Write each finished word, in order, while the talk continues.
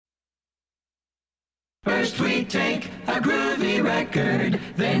First we take a groovy record,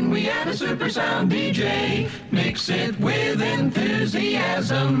 then we add a super sound DJ. Mix it with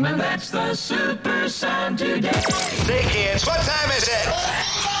enthusiasm, and that's the super sound today. Hey kids, what time is it?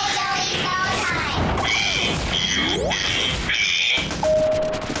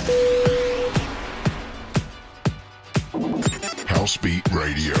 Housebeat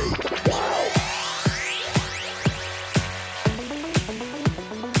Radio.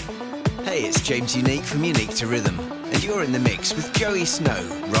 Hey, it's James Unique from Unique to Rhythm, and you're in the mix with Joey Snow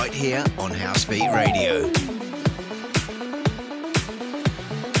right here on Housebeat Radio.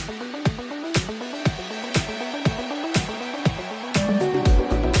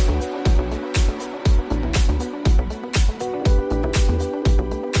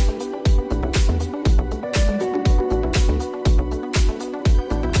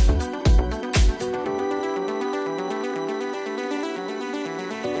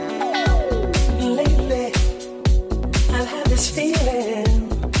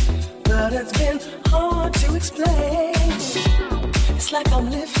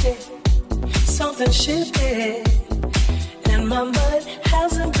 Shifted, and my mind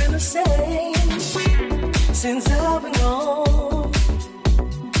hasn't been the same since I've been gone.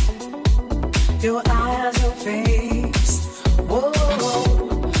 Your eyes and face, whoa,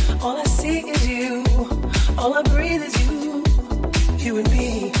 all I see is you, all I breathe is you, you and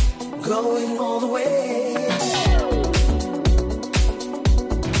me, going all the way.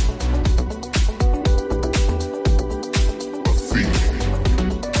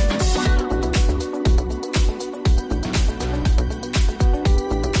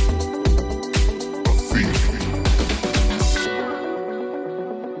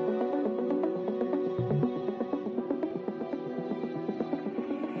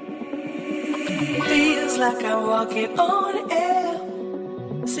 Like I'm walking on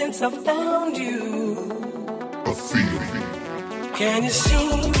air since I found you. A feeling. Can you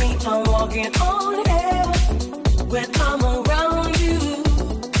see me? I'm walking on air when I'm around you.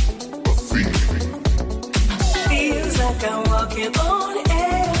 A feeling. Feels like I'm walking on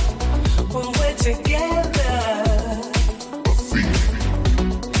air when we're together. A feeling.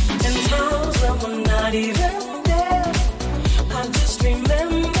 And times when we're not even there, I just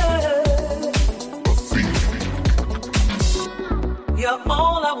remember. You're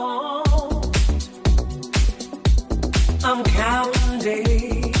all I want. I'm counting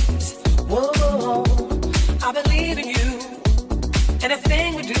days. Whoa, I believe in you.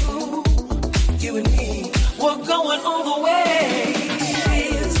 Anything we do, you and me, we're going all the way.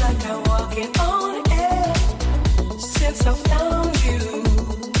 Feels like I'm walking on air since I found you.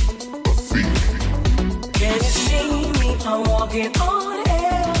 Can you see me? I'm walking on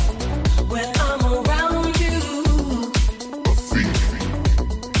air when I'm around you.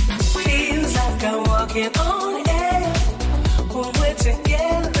 I'm walking on air when we're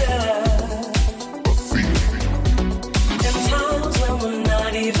together. And times when we're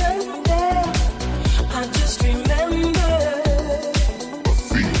not even there, I just remember.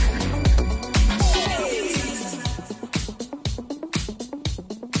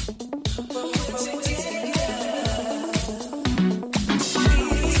 When we're together.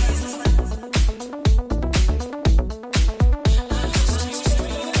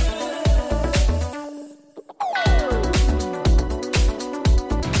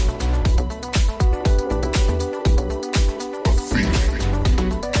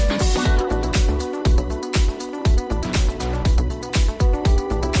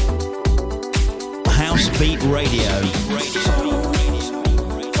 Housebeat Radio.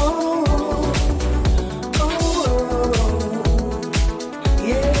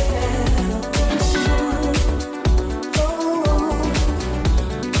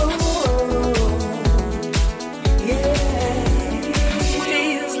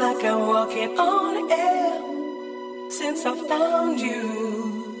 Feels like I'm walking on air since I found you.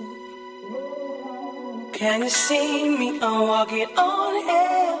 Can you see me? I'm walking on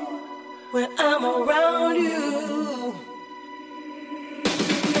air when I'm around you.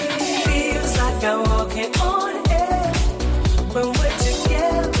 Feels like I'm walking on air when we're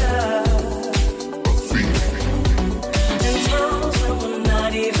together. And times when we're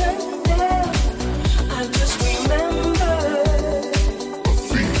not even there, I just remember.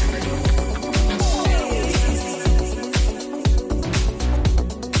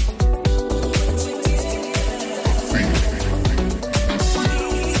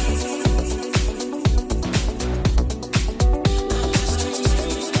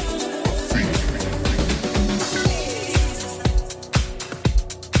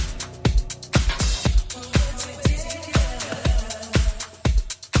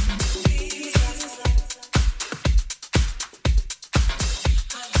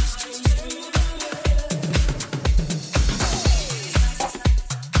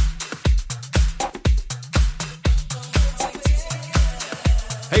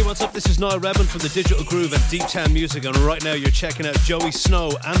 what's up? This is Niall Redmond from the Digital Groove and Deep Town Music, and right now you're checking out Joey Snow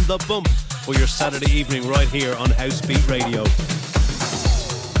and The Bump for your Saturday evening right here on House Beat Radio.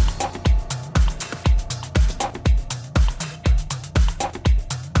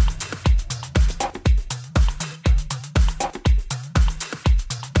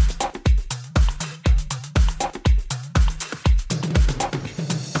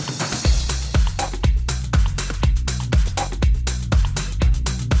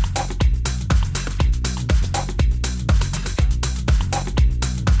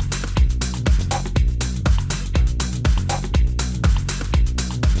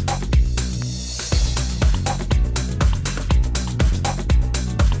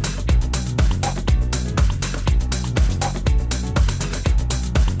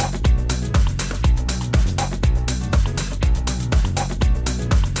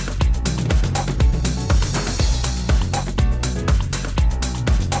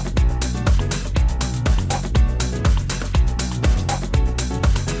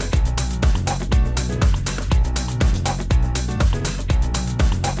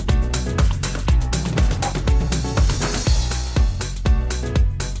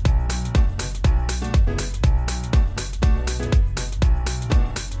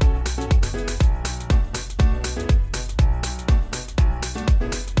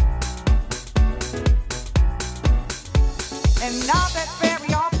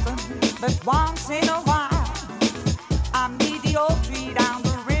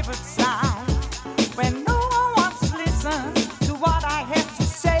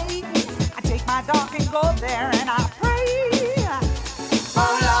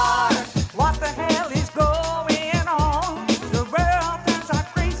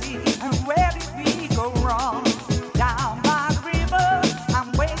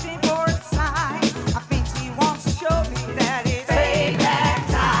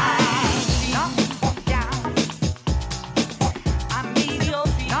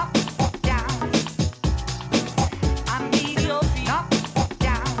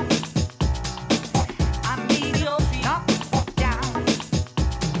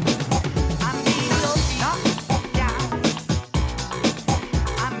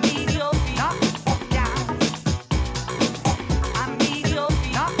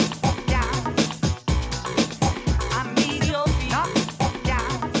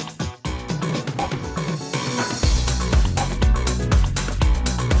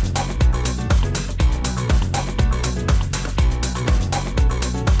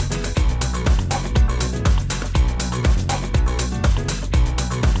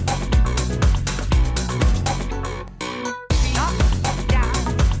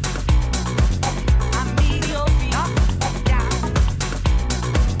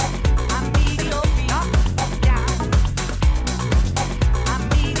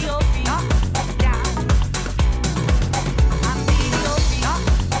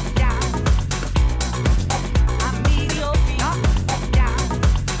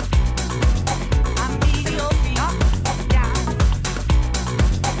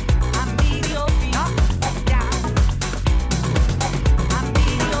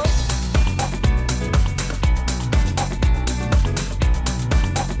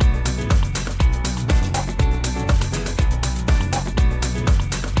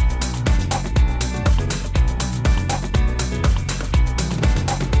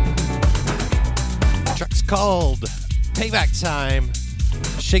 Called Payback Time,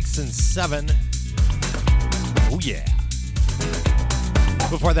 Shakes and 7. Oh yeah.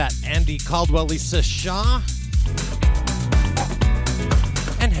 Before that, Andy Caldwell, Lisa Shaw.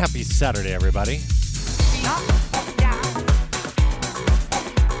 And happy Saturday, everybody.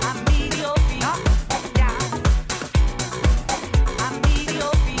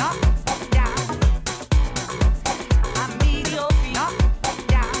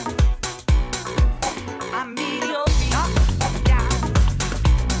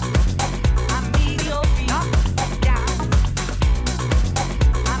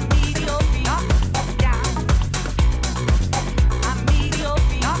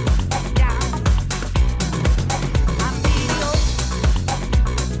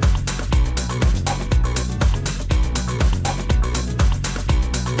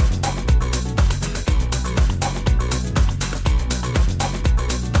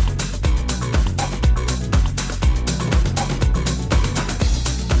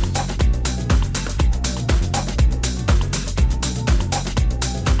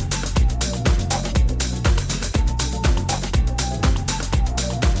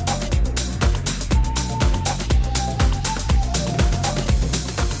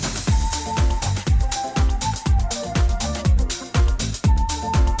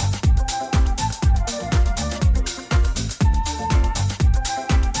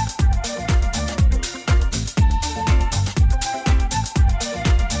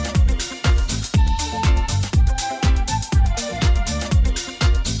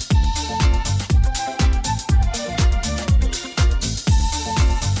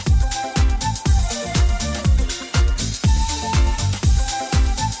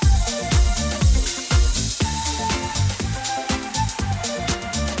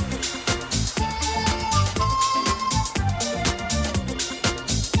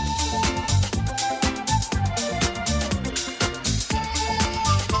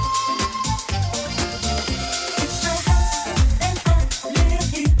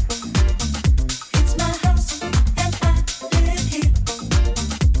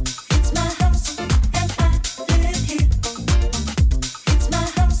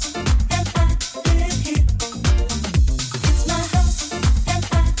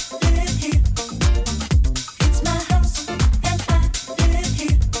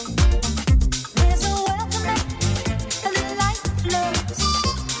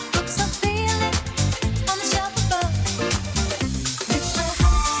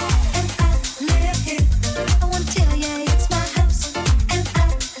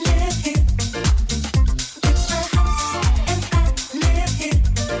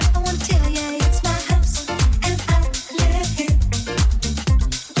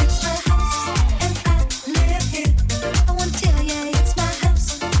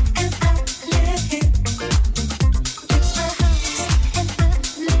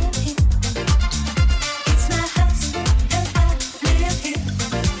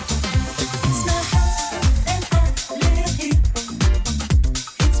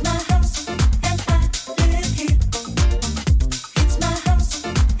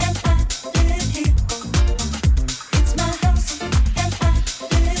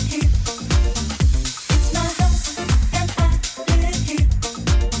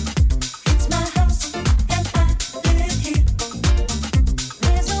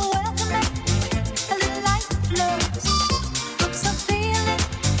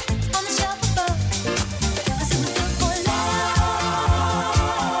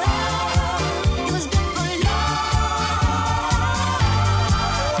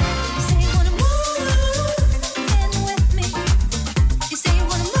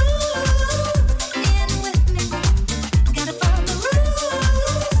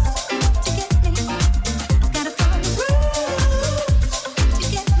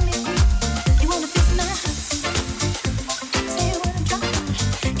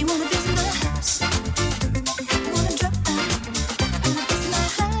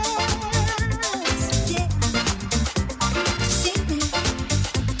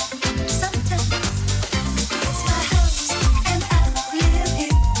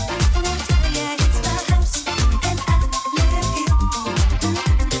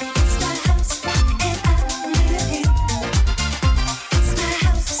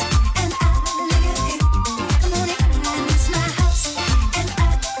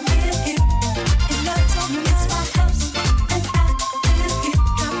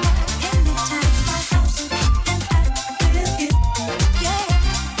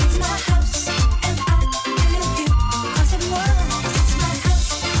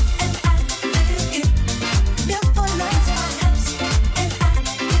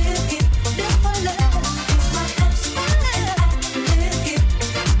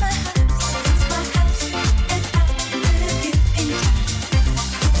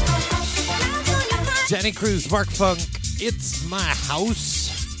 Danny Cruz, Mark Funk, It's My House.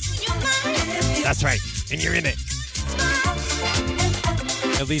 That's right, and you're in it.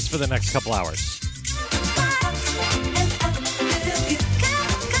 At least for the next couple hours.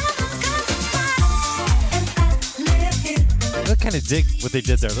 I kind of dig what they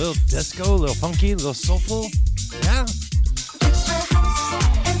did there. A little disco, a little funky, a little soulful. Yeah.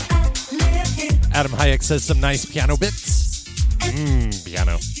 Adam Hayek says some nice piano bits.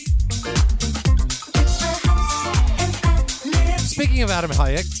 Piano. Speaking of Adam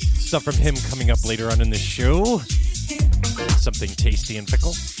Hayek, stuff from him coming up later on in the show. Something tasty and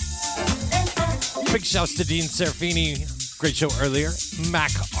fickle. Big shouts to Dean Serafini. Great show earlier.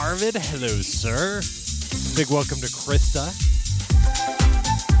 Mac Arvid. Hello, sir. Big welcome to Krista.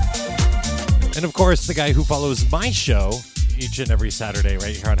 And of course, the guy who follows my show each and every Saturday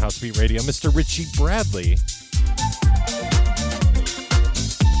right here on Housebeat Radio, Mr. Richie Bradley.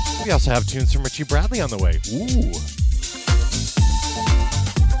 We also have tunes from Richie Bradley on the way. Ooh.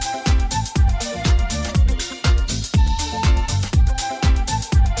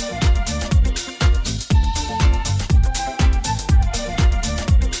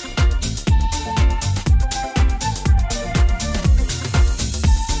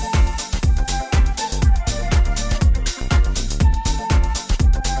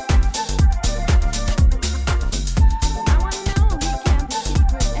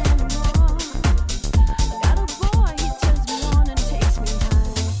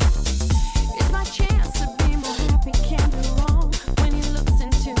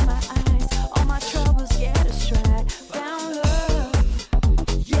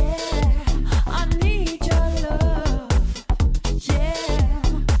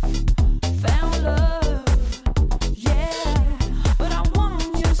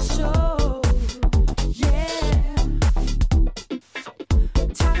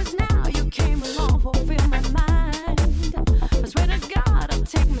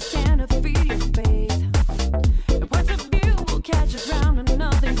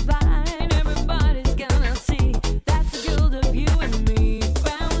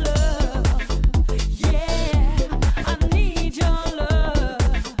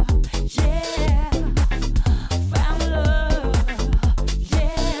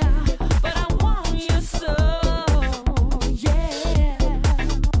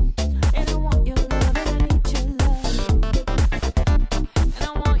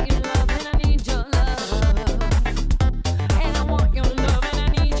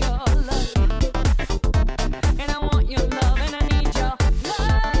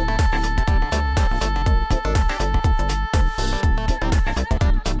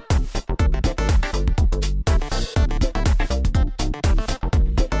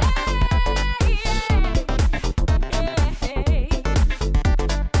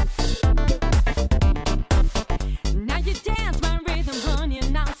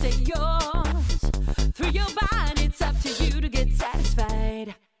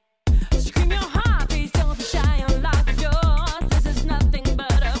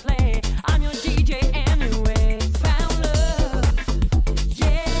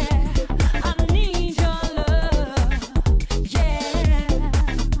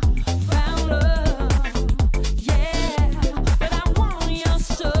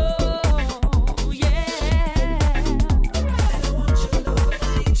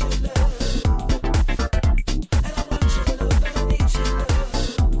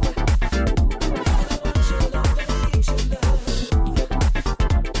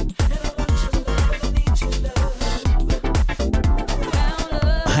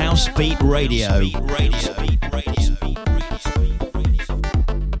 Beat Radio.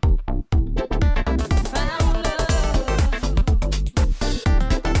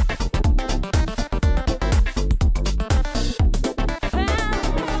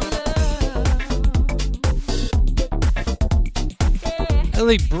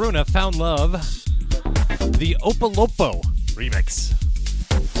 Ellie Bruna Found Love, the Opolopo remix.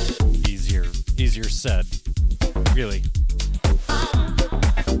 Easier said, really.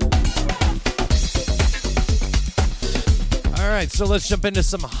 All right, so let's jump into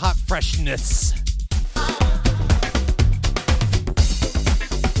some hot freshness.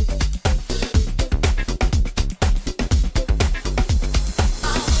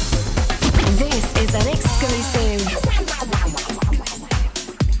 This is an exclusive.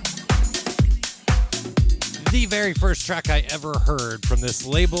 The very first track I ever heard from this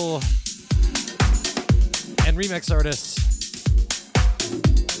label and remix artist.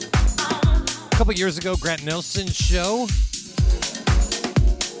 A couple years ago, Grant Nelson's show.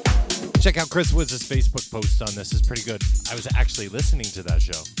 Check out Chris Woods' Facebook post on this. It's pretty good. I was actually listening to that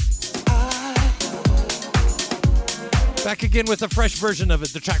show. Back again with a fresh version of it.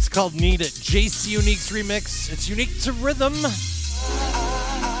 The track's called Need It. JC Unique's remix. It's unique to rhythm.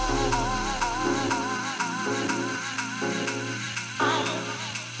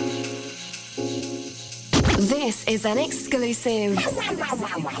 This is an exclusive.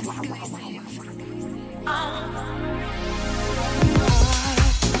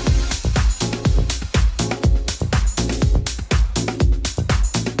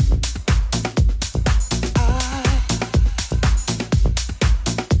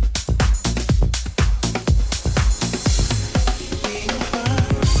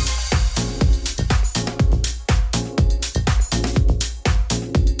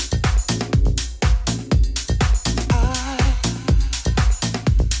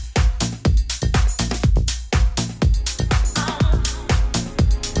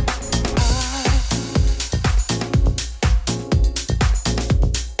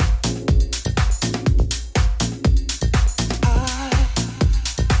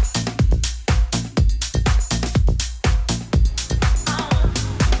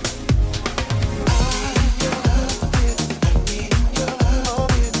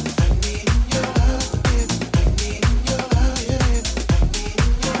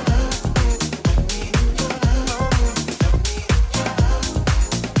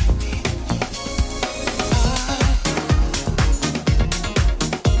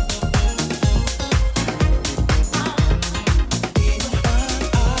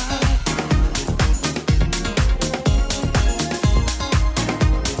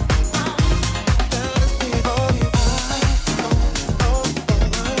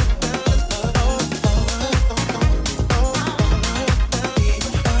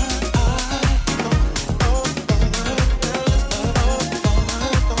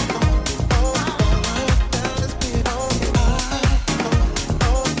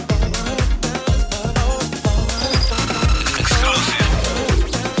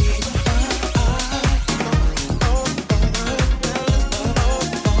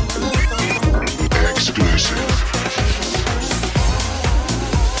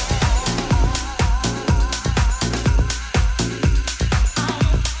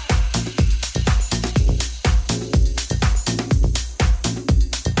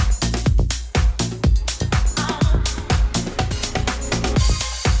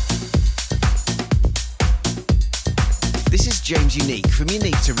 James Unique from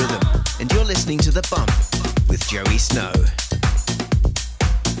Unique to Rhythm, and you're listening to The Bump with Joey Snow.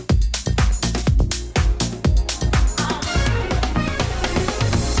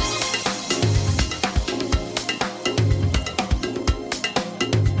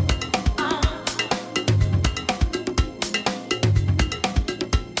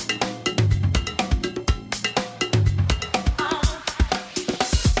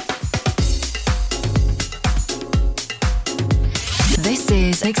 This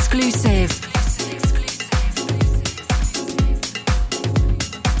is exclusive.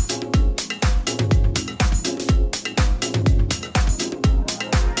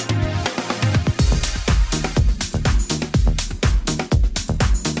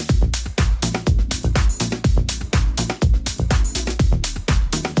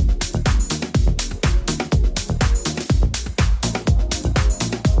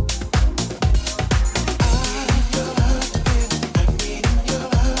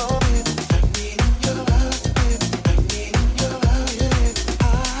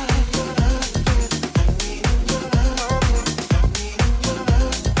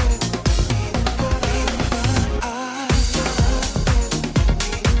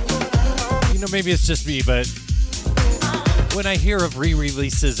 Maybe it's just me, but when I hear of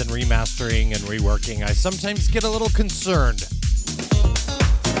re-releases and remastering and reworking, I sometimes get a little concerned.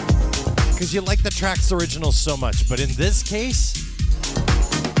 Because you like the track's original so much, but in this case,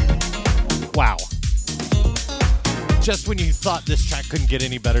 wow. Just when you thought this track couldn't get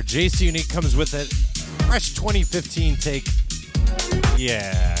any better, JC Unique comes with it. Fresh 2015 take.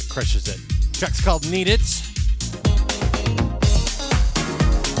 Yeah, crushes it. Track's called Need It.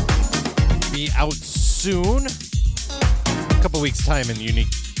 Be out soon. A couple weeks time in Unique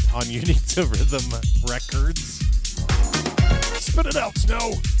to Rhythm Records. Spit it out,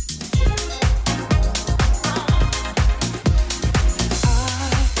 Snow.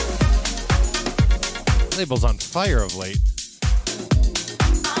 Label's on fire of late.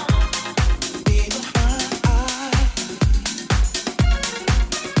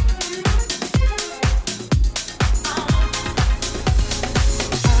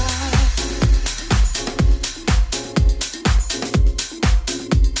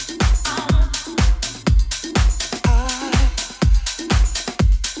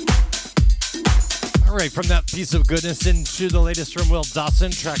 Right from that piece of goodness into the latest from Will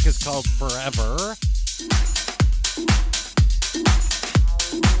Dawson. Track is called Forever.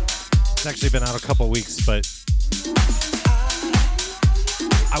 It's actually been out a couple weeks, but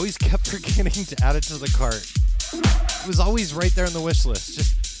I always kept forgetting to add it to the cart. It was always right there on the wish list.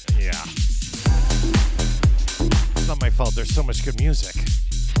 Just, yeah. It's not my fault. There's so much good music.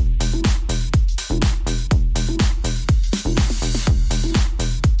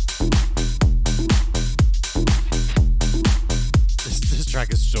 This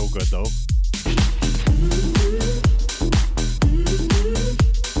track is so good, though.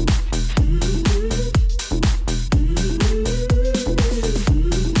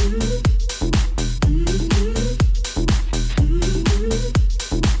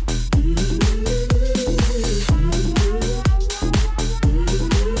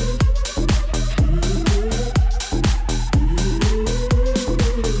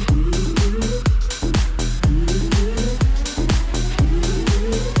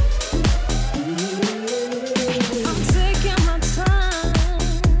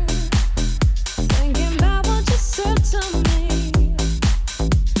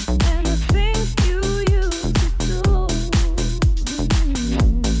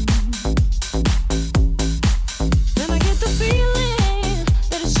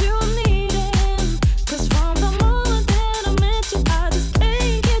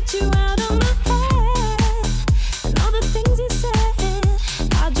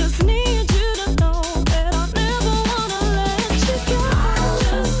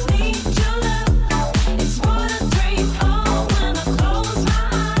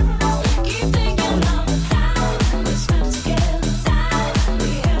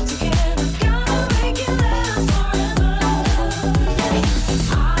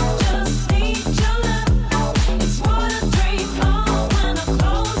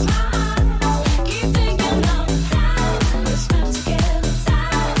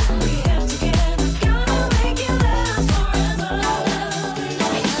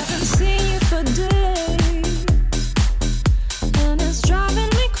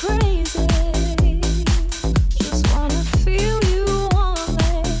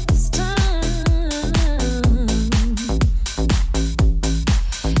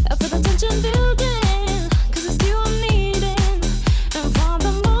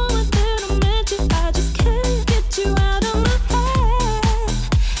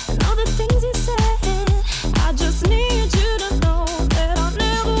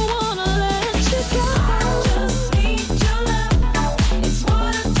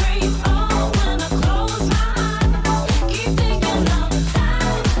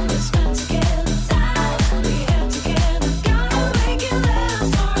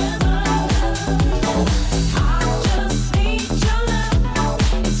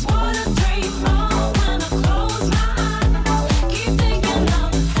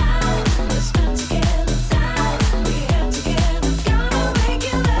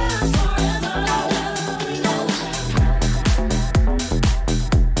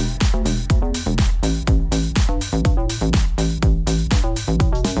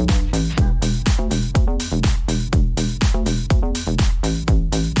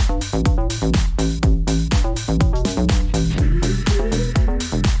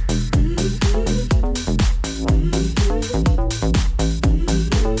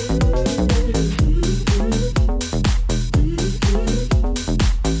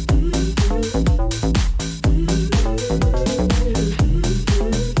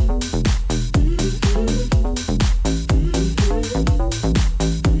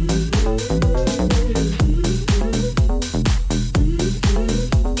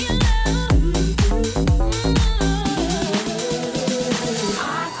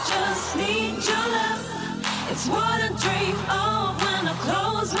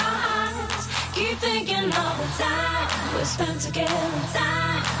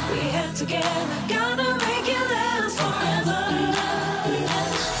 Together, gotta make it last.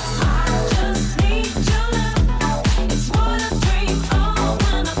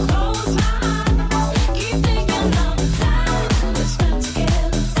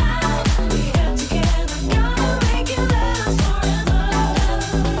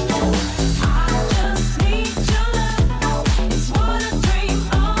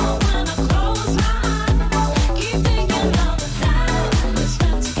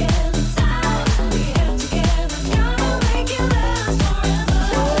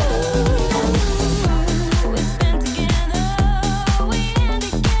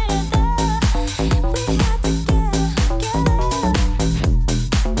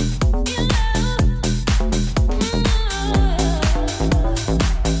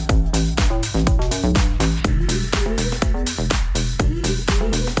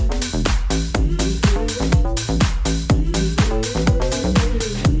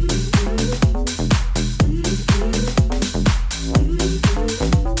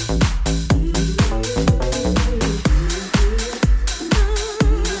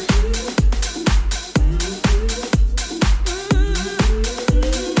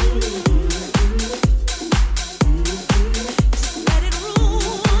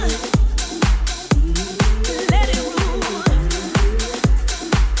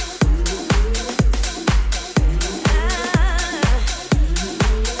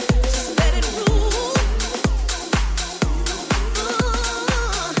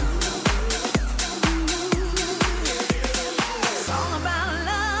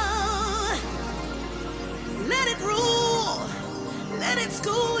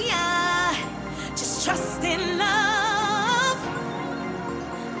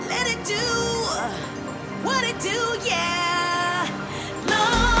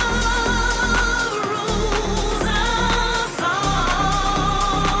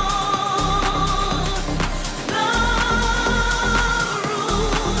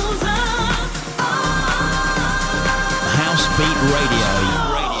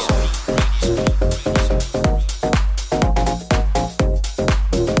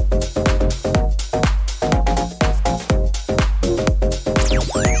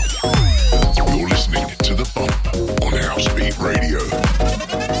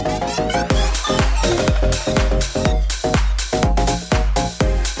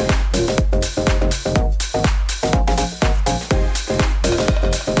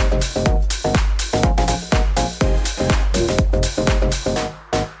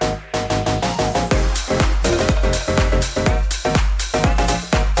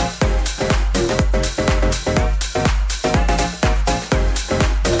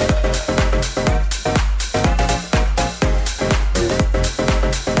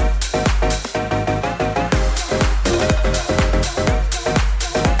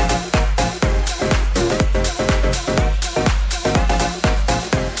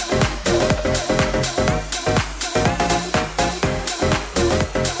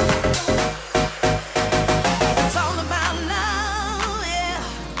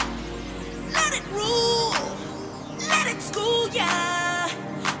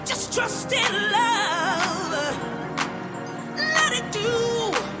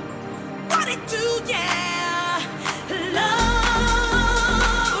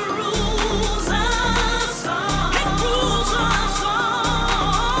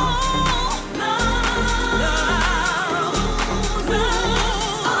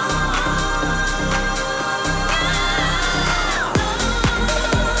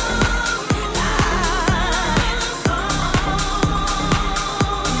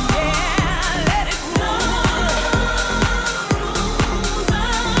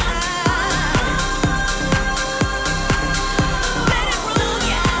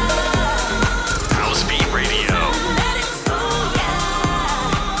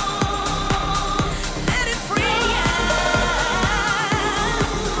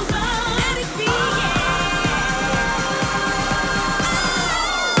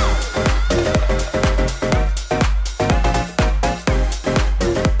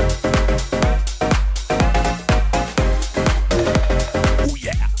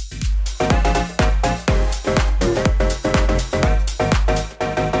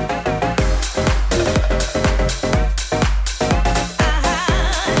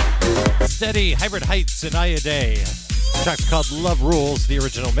 Hybrid Heights and Aya Day. The track's called Love Rules, the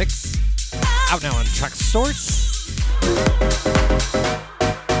original mix. Out now on Traxsource.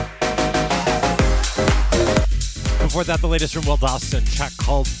 Before that, the latest from Will Dawson, track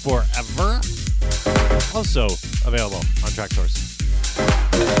called Forever. Also available on Traxsource.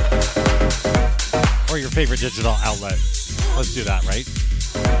 Or your favorite digital outlet. Let's do that, right?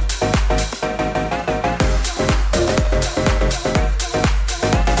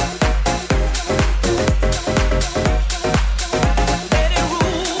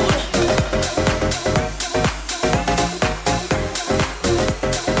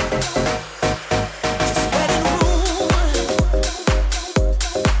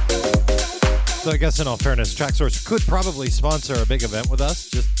 I guess in all fairness, Traxsource could probably sponsor a big event with us,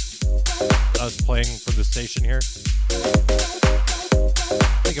 just us playing from the station here.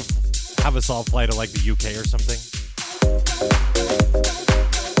 Think of have us all fly to like the UK or something.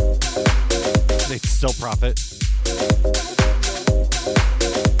 They'd still profit.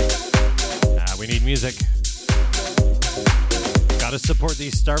 We need music. Gotta support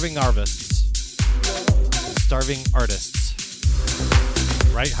these starving artists. Starving artists.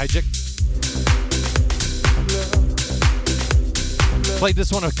 Right, Hijik? Played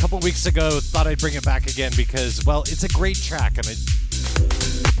this one a couple weeks ago, thought I'd bring it back again because, well, it's a great track, and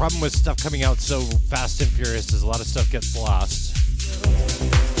the problem with stuff coming out so fast and furious is a lot of stuff gets lost.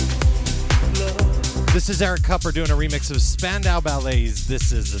 This is Eric Kupper doing a remix of Spandau Ballet's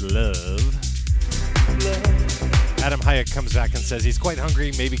This Is Love. Adam Hayek comes back and says he's quite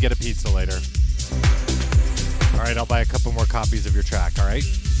hungry, maybe get a pizza later. All right, I'll buy a couple more copies of your track, all right?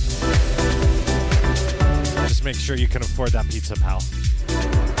 Just make sure you can afford that pizza, pal.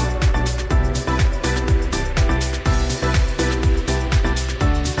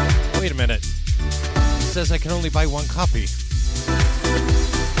 Wait a minute. It says I can only buy one copy.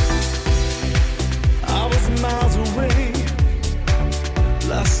 I was miles away,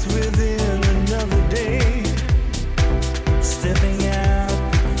 lost within another day, stepping out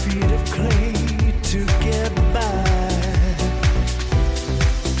feet of clay to get by.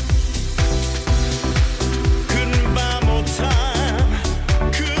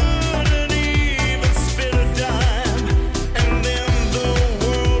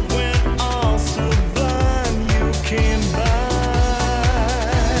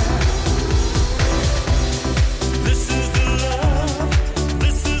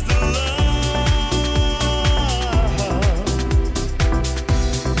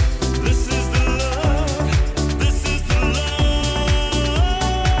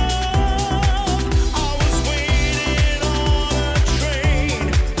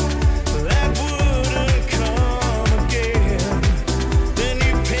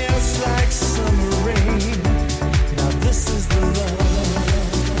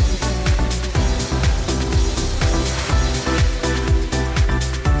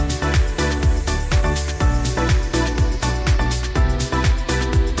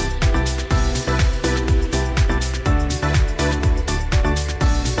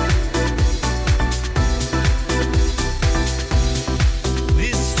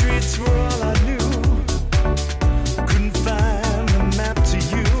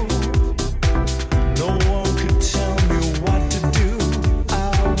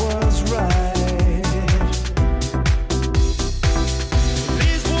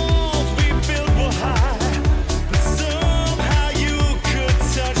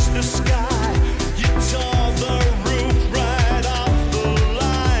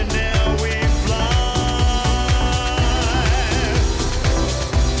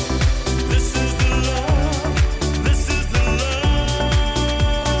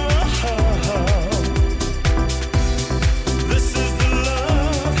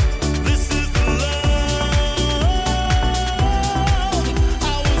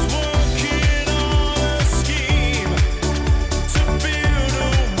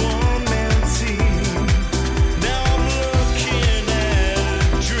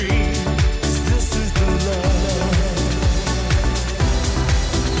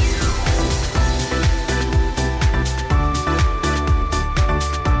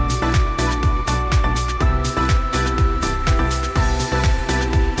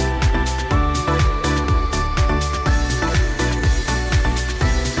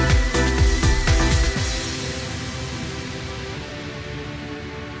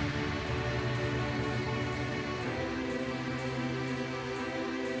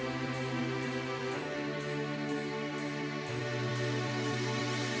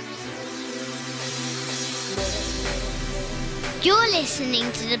 You're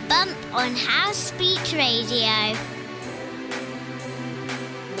listening to The Bump on House Beat Radio.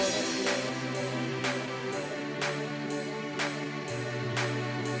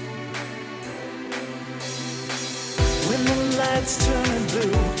 When the lights turn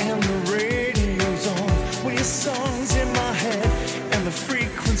blue and the radio's on, when your song's in my head and the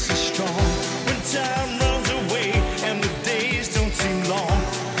frequency's strong, when time runs away and the days don't seem long,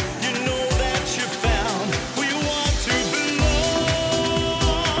 you know that you found where you want to belong.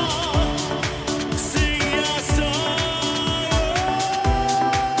 Sing your song.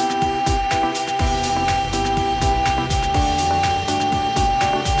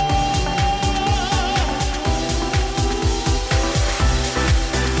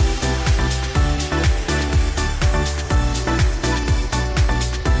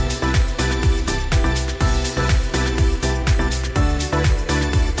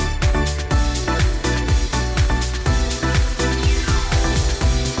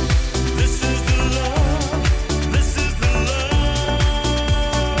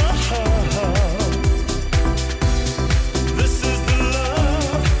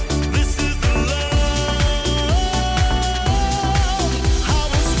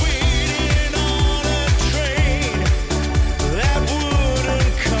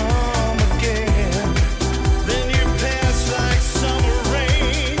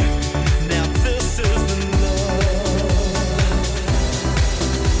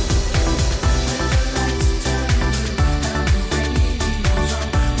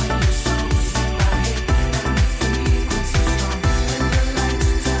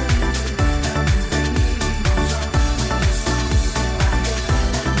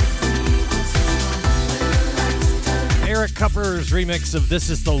 Cupper's remix of This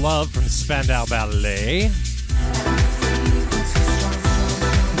Is the Love from Spandau Ballet.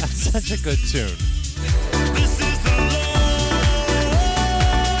 That's such a good tune.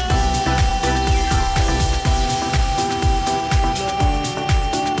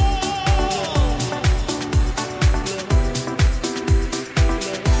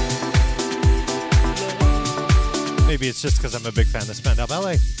 Maybe it's just because I'm a big fan of Spandau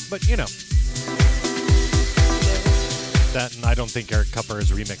Ballet, but you know. That, and I don't think Eric Kupper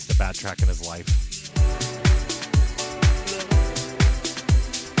has remixed a bad track in his life.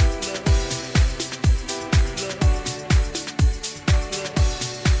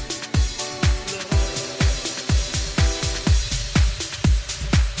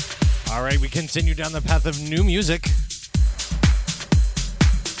 All right, we continue down the path of new music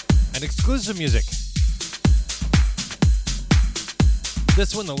and exclusive music.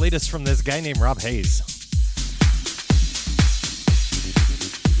 This one, the latest from this guy named Rob Hayes.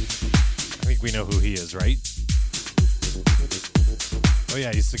 We know who he is, right? Oh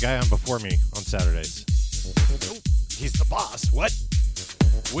yeah, he's the guy on Before Me on Saturdays. Oh, he's the boss. What?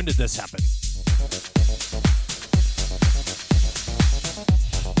 When did this happen?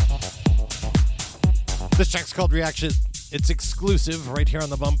 This track's called Reaction. It's exclusive right here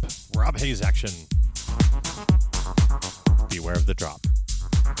on The Bump. Rob Hayes action. Beware of the drop.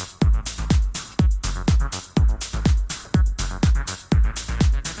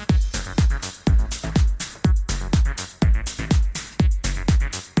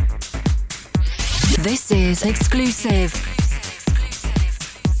 This is exclusive.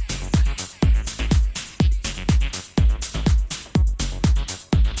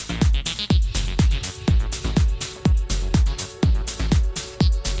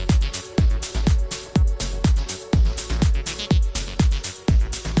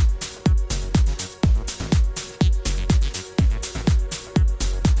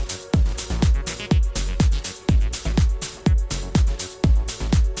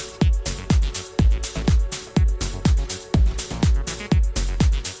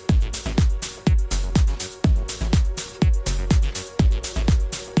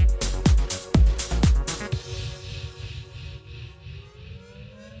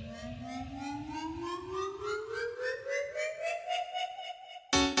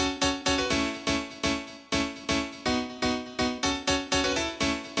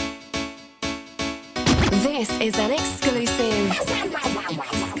 This is an exclusive.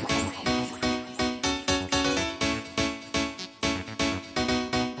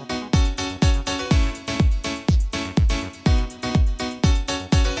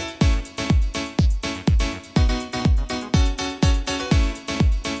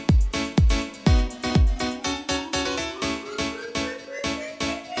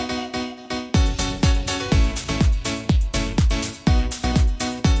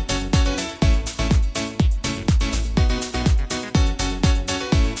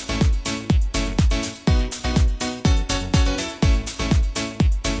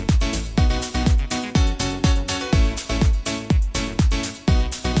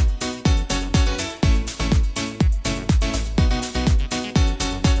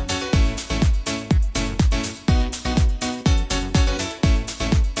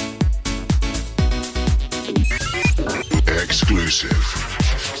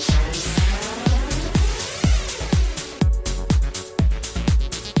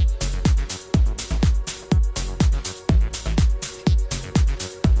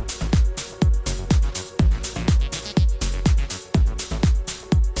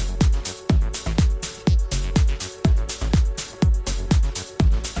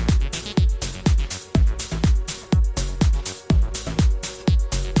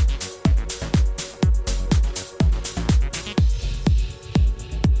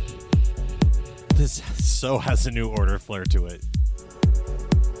 This so has a new order flair to it.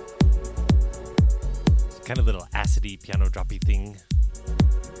 It's kind of little acidy piano droppy thing.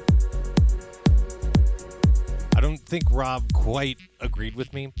 I don't think Rob quite agreed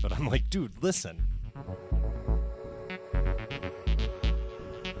with me, but I'm like, dude, listen.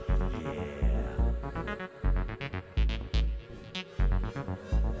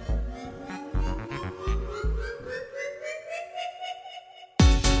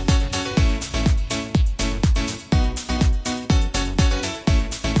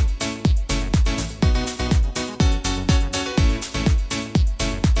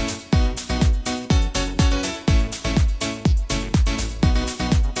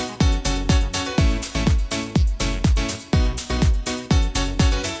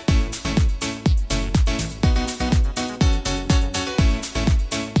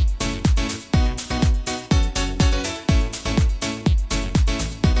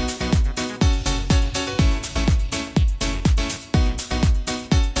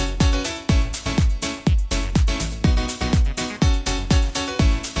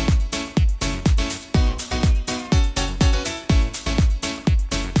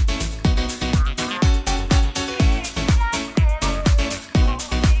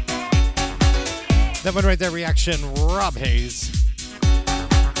 That one right there, reaction, Rob Hayes.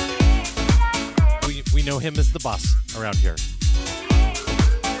 We know him as the boss around here.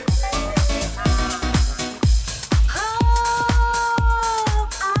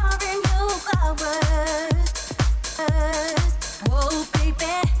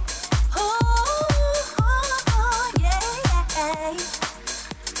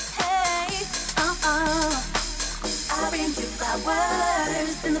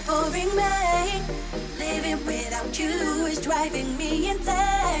 Driving me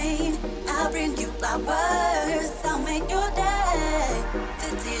insane. I'll bring you flowers, I'll make your day.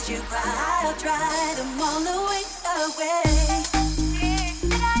 The tears you cry, I'll dry them all away.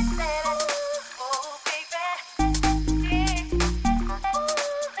 Did I say that? Oh, baby.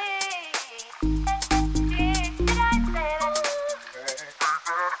 Did I say that?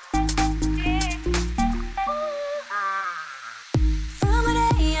 From a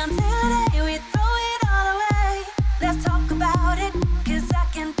day until a day, we throw it all away. Let's talk about it, 'cause I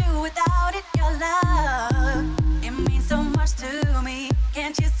can't do without it. Your love, it means so much to me.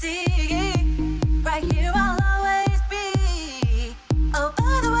 Can't you see? Right here I'll always be. Oh,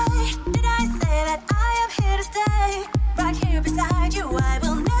 by the way, did I say that I am here to stay? Right here beside you, I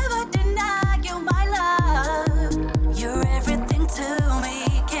will never deny you my love. You're everything to me,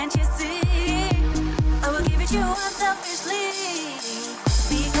 can't you see? I will give it to you unselfishly,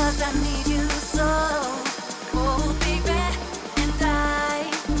 because I need you so. Oh, baby, and I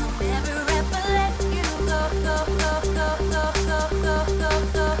will never ever let you go, go, go, go, go, go, go, go,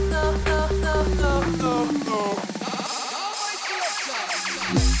 go, go, go, go, go, go.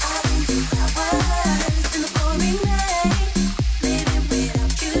 I'll bring you flowers in the pouring rain. Living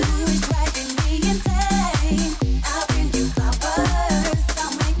without you is driving me insane. I'll bring you flowers,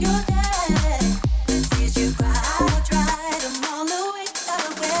 I'll make your day. The tears you cry, I'll dry them all away.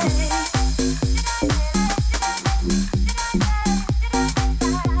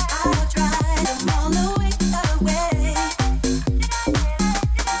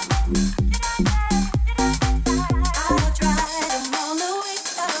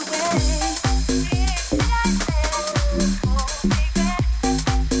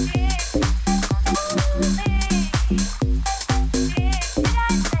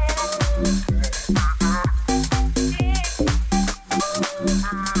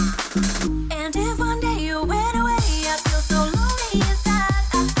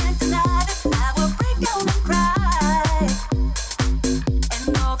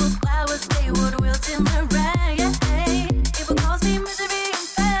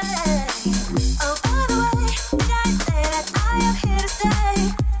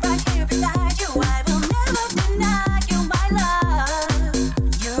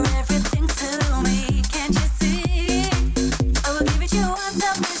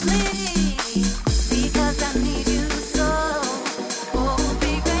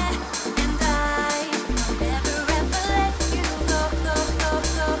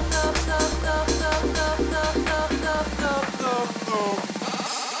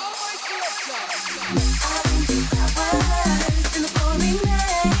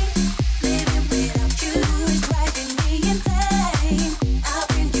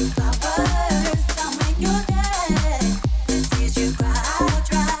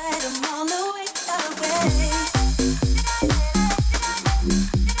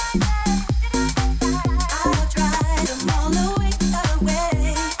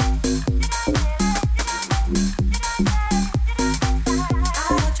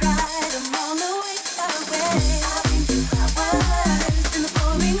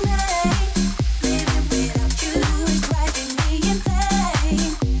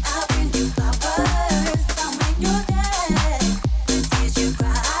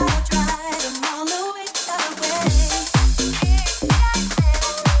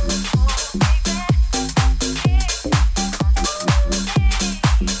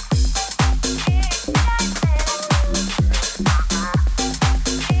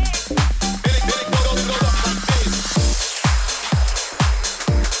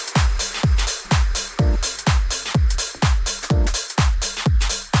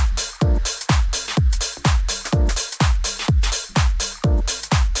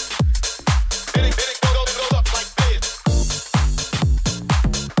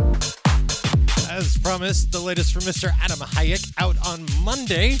 promised, the latest from Mr. Adam Hayek out on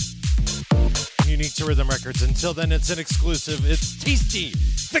Monday. Unique to Rhythm Records. Until then, it's an exclusive. It's Tasty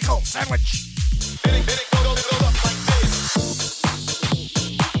Pickle Sandwich.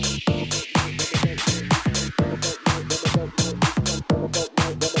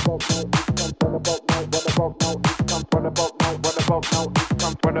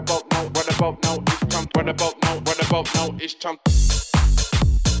 It's time.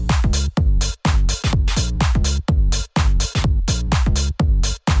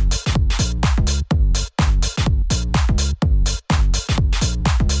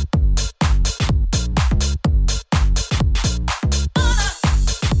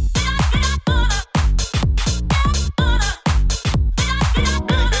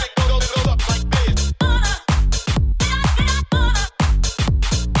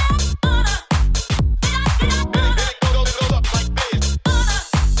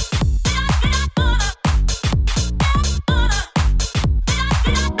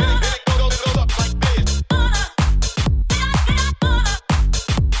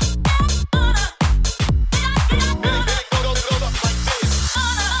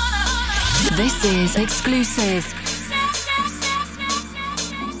 This is exclusive.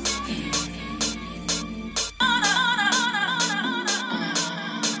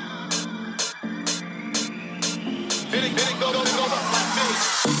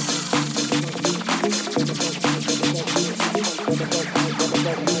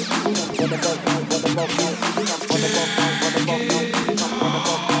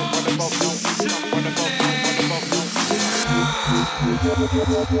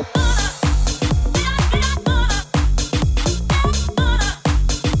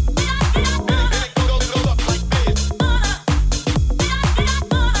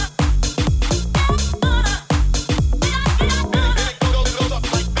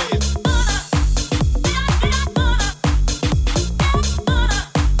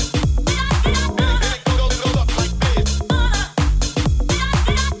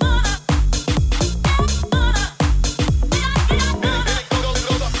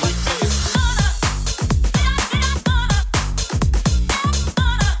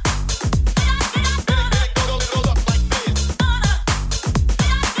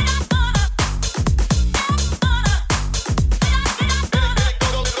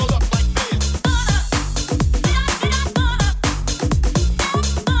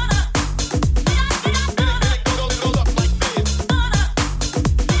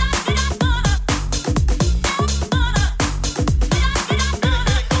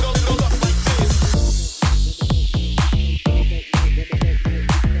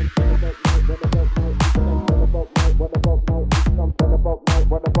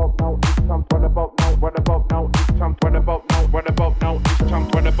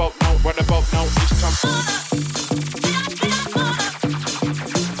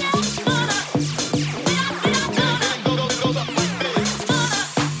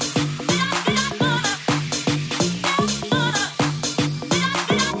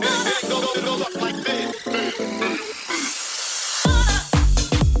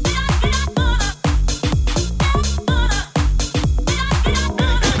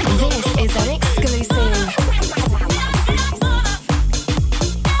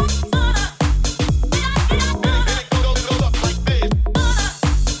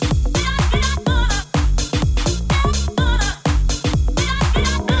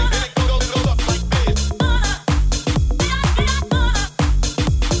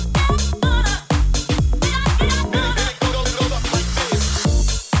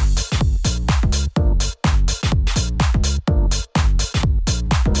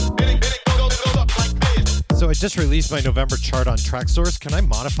 Just released my November chart on TrackSource. Can I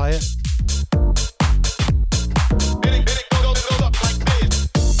modify it?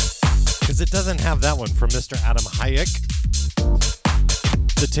 Because it doesn't have that one from Mr. Adam Hayek.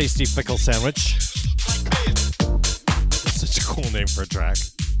 The Tasty Pickle Sandwich. Such a cool name for a track.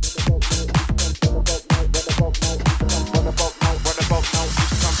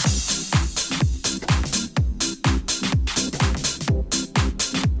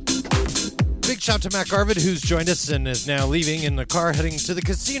 Shout to Mac Arvid, who's joined us and is now leaving in the car heading to the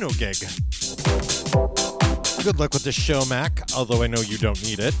casino gig. Good luck with the show, Mac, although I know you don't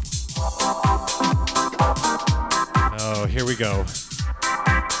need it. Oh, here we go.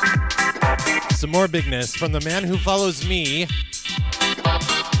 Some more bigness from the man who follows me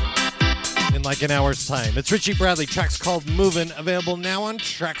in like an hour's time. It's Richie Bradley, track's called Movin', available now on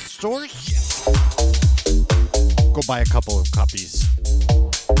TrackSource. Go buy a couple of copies.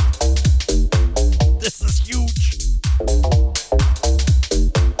 This is huge.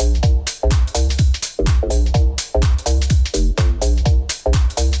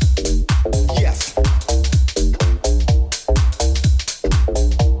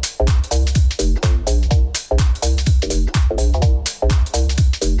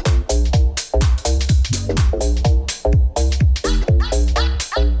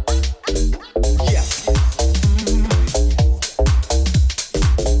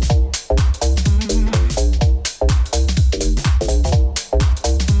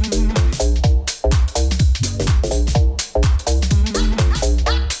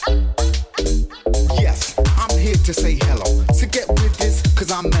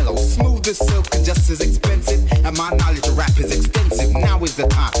 the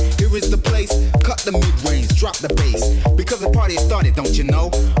top. Here is the place, cut the mid-range, drop the bass. Because the party has started, don't you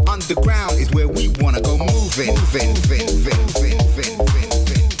know? Underground is where we wanna go moving.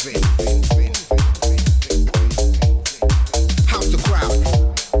 House the crowd.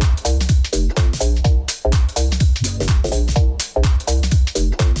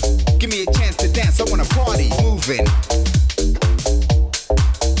 Give me a chance to dance, I wanna party. Moving.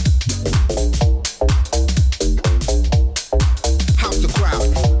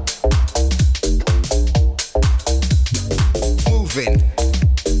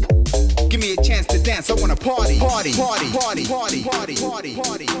 Give me a chance to dance. I wanna party, party, party, party, party, party, party, party,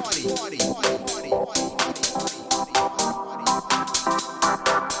 party, party, party, party.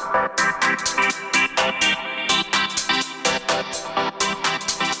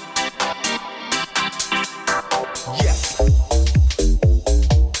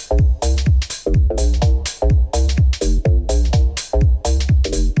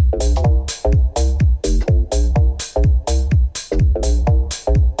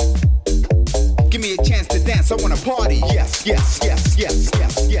 I wanna party, yes, yes, yes, yes,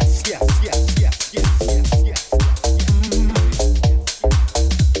 yes, yes, yes, yes, yes, yes, yes, yes.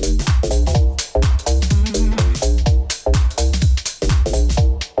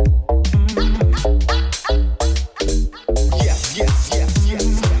 Yes, yes, yes,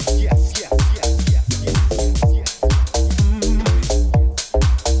 yes, yes, yes, yes,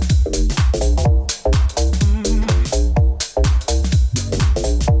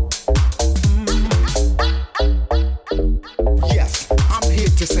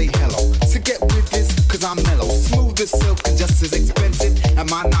 to say hello, so get with this, cause I'm mellow. Smooth as silk and just as expensive, and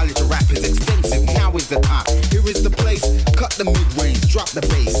my knowledge of rap is extensive. Now is the time, here is the place, cut the mid-range, drop the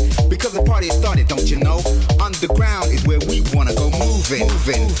bass. Because the party has started, don't you know? Underground is where we wanna go moving.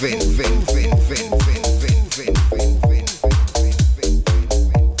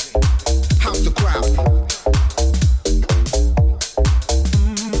 House the crowd.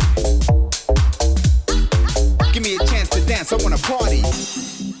 Give me a chance to dance, I wanna party.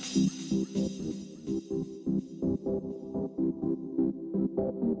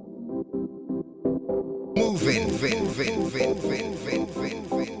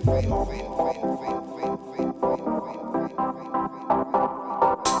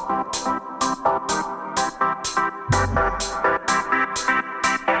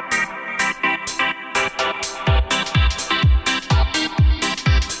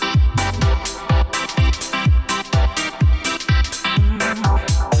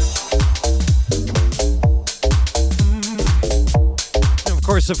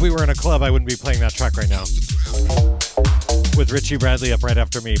 If we were in a club, I wouldn't be playing that track right now. With Richie Bradley up right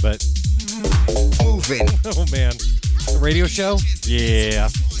after me, but... Moving. Oh, man. The radio show? Yeah.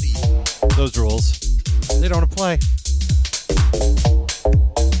 Those rules. They don't apply.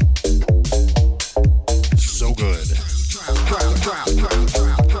 So good.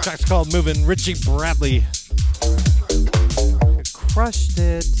 The track's called Moving. Richie Bradley. Crushed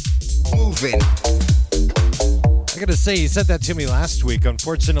it. Moving. I gotta say, he said that to me last week.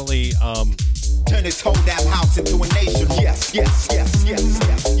 Unfortunately, turn this whole damn house into a nation. Yes, yes, yes, yes,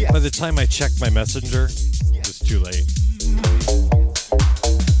 yes, yes. By the time I checked my messenger, it was too late.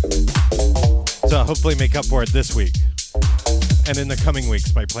 So I'll hopefully make up for it this week. And in the coming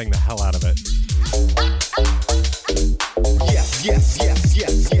weeks by playing the hell out of it. Yes, yes, yes,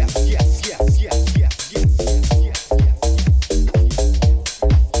 yes, yes, yes, yes, yes, yes, yes.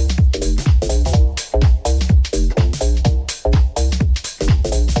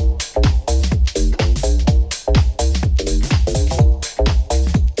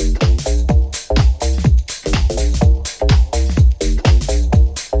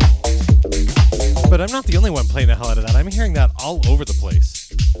 But I'm not the only one playing the hell out of that. I'm hearing that all over the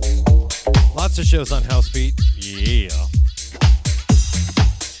place. Lots of shows on Housebeat. Yeah.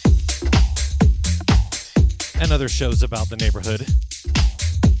 And other shows about the neighborhood.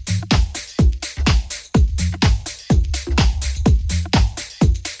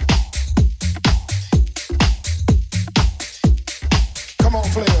 Come on,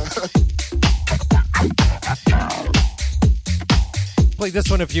 player. Played this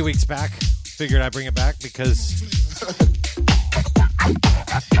one a few weeks back. Figured I'd bring it back because,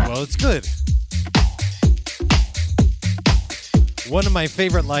 well, it's good. One of my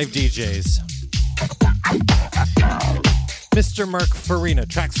favorite live DJs, Mr. Mark Farina.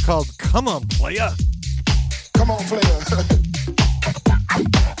 Track's called Come On, Playa. Come on, player.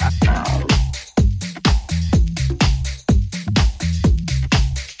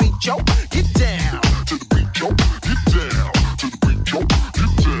 Beat yo, get down. To the beat yo, get down. To the beat yo,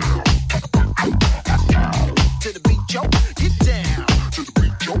 get down. To the beat yo, get down. To the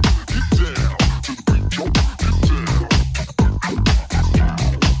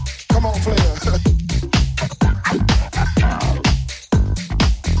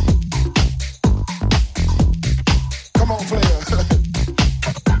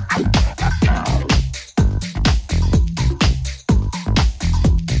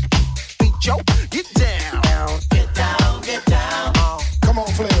Joe, get down. Get down, get down. Come on,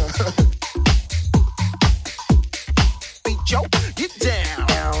 Flair. Beat Joe, get down.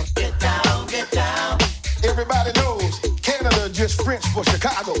 Get down, get down. Everybody knows Canada just French for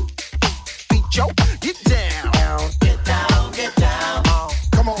Chicago. Beat Joe, get down. Get down, get down.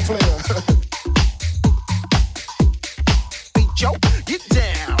 Come on, Flair. Beat Joe, get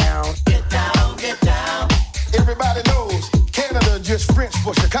down. Get down, get down. Everybody knows Canada just French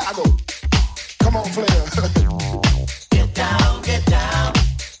for Chicago. Come on, Flair. Get down, get down.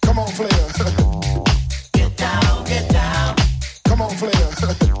 Come on, Flair. Get down, get down. Come on, Flair.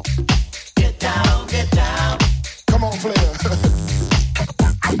 Get down, get down. Come on, Flair.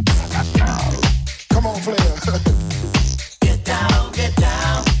 Come on, Flair. Get down, get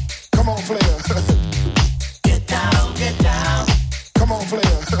down. Come on, Flair. Get down, get down. Come on, Flair.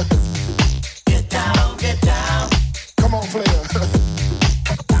 Get down, get down. Come on, Flair.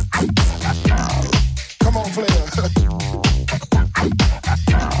 Come on, Flair.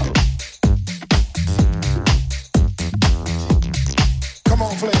 Come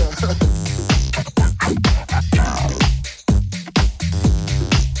on, Flair.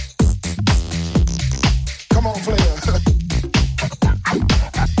 Come on, Flair.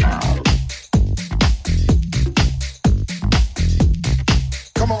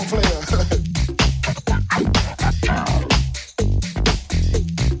 Come on, Flair.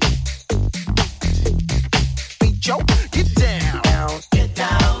 Beat Joe, get down. Get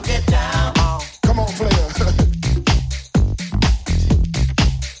down, get down. Come on, Flair.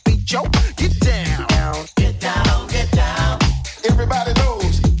 Beat Joe, get down. Get down, get down. Everybody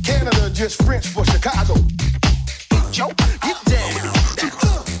knows Canada just French for Chicago. Beat Joe, get down.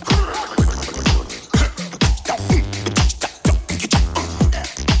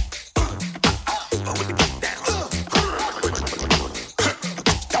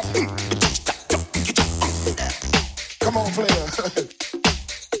 Come on, Flair.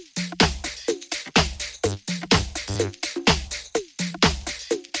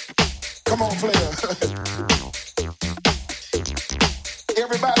 Come on, Flair.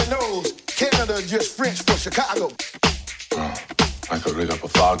 Everybody knows Canada just French for Chicago. I could rig up a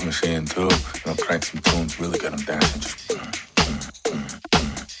fog machine too, crank some tunes, really get them dancing. Just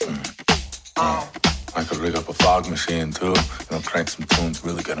I could rig up a fog machine too, crank some tunes,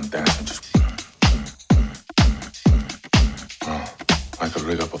 really get them dancing. Just I could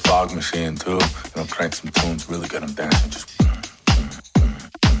rig up a fog machine too, crank some tunes, really get them dancing. Just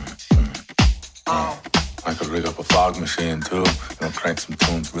I could rig up a fog machine too, crank some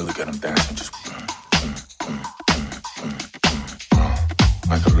tunes, really get them dancing. Just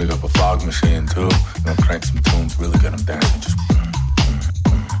I could rig up a fog machine too, crank some tunes, really get them dancing. Just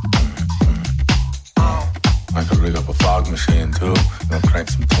I could rig up a fog machine too, crank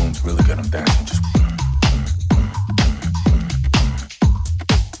some tunes, really get them dancing. Just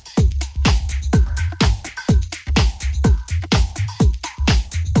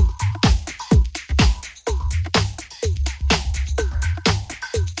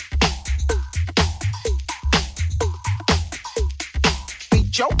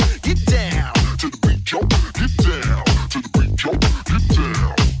Joe, get down. To the beat, Joe, get down. To the beat, Joe, get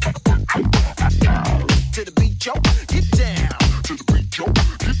down. To the beat, Joe, get down. To the beat, Joe,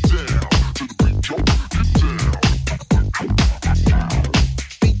 get down. To the beat, Joe, get down.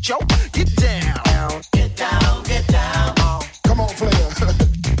 Beat Joe, get down. Get down, get down. Come on, Flair.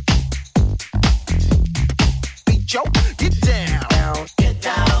 Beat Joe, get down. Get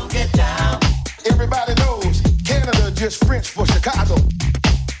down, get down. Everybody knows Canada just French for Chicago.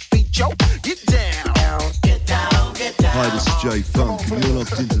 Joe, get down. Get down, get down. Hi, this is Jay Funk, and you're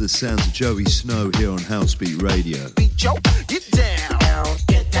locked into the sounds of Joey Snow here on Housebeat Radio. Beat Joe, get down.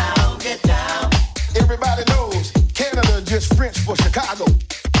 Get down, get down. Everybody knows Canada just French for Chicago.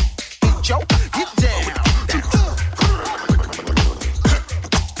 Beat Joe, get down.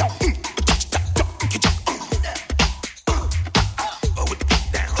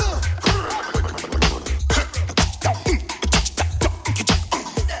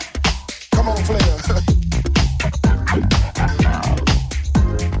 Come on, Flair.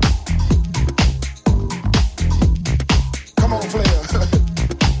 Come on, Flair.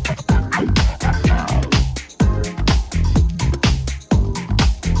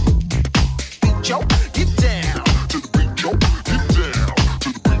 Beat Joe, get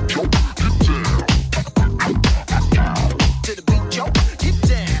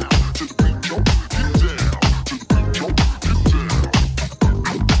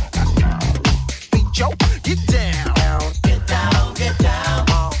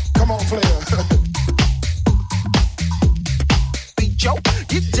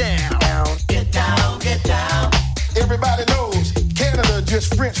get down. Get down, get down. Everybody knows Canada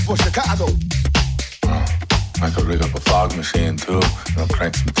just French for Chicago. I could rig up a fog machine too.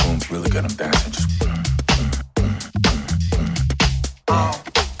 Crank some tunes, really get them dancing. Just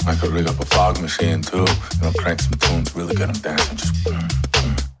I could rig up a fog machine too. Crank some tunes, really get them dancing. Just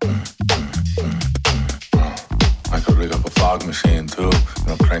I could rig up a fog machine too.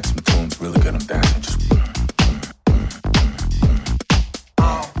 Crank some tunes, really get them dancing. Just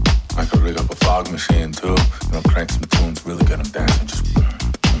I could rig up a fog machine too. Crank some tunes, really get them dancing. Just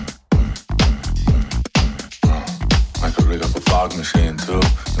I could rig up a fog machine too.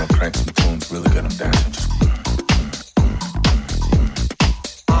 Crank some tunes, really get them dancing. Just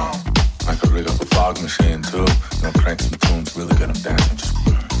I could rig up a fog machine too. Crank some tunes, really get them dancing. Just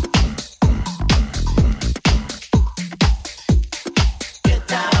Get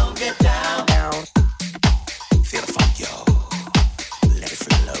down, get down. Feel the funk, yo. Let it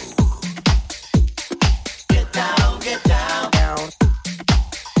flow. Get down, get down.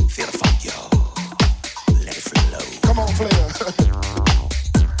 Feel the funk, yo. Let it flow. Come on, Flair.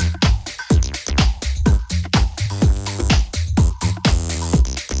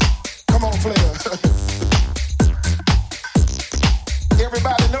 Come on, Flair.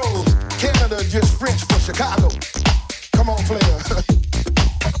 Everybody knows Canada just French for Chicago. Come on, Flair.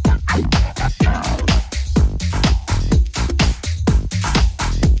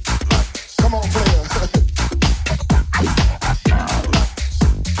 Come on, Flair.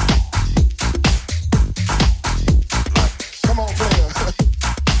 Come on, Flair.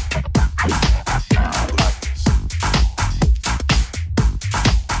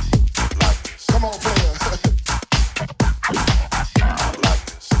 Come on, Flair.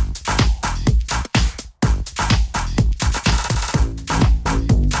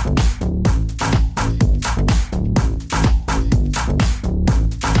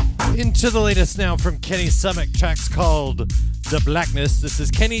 Into the latest now from Kenny Summick, tracks called The Blackness. This is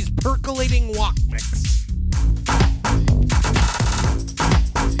Kenny's Percolating Walk Mix.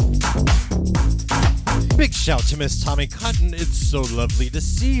 Big shout to Miss Tommy Cotton. It's so lovely to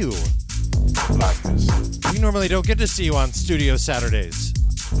see you. We normally don't get to see you on Studio Saturdays.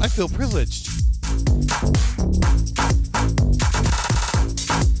 I feel privileged.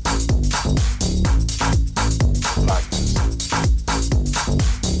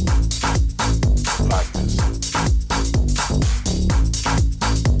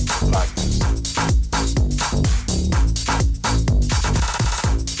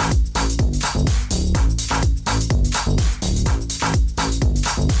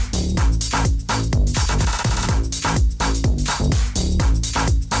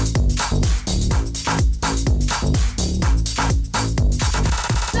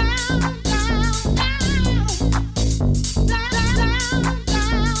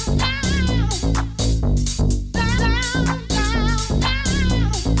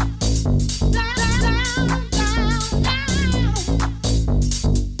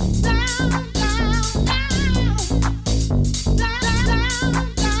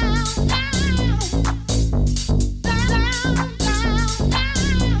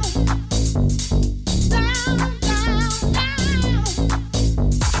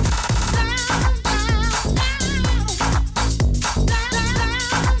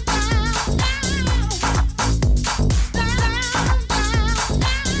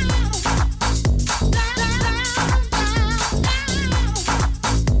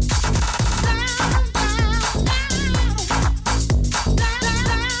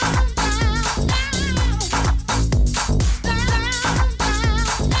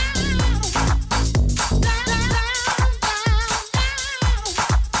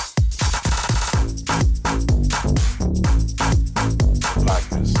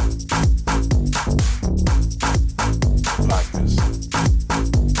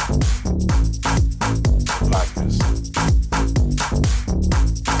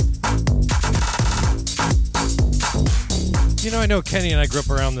 I know Kenny and I grew up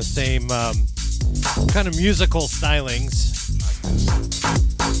around the same kind of musical stylings.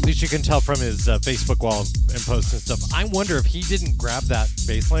 At least you can tell from his Facebook wall and posts and stuff. I wonder if he didn't grab that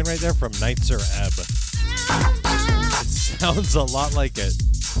bass line right there from Nitzer Ebb. It sounds a lot like it.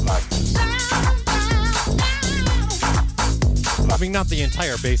 I mean, not the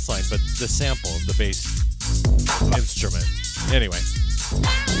entire bass line, but the sample of the bass instrument. Anyway.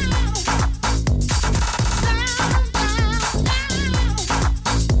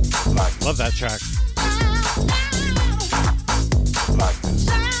 Love that track.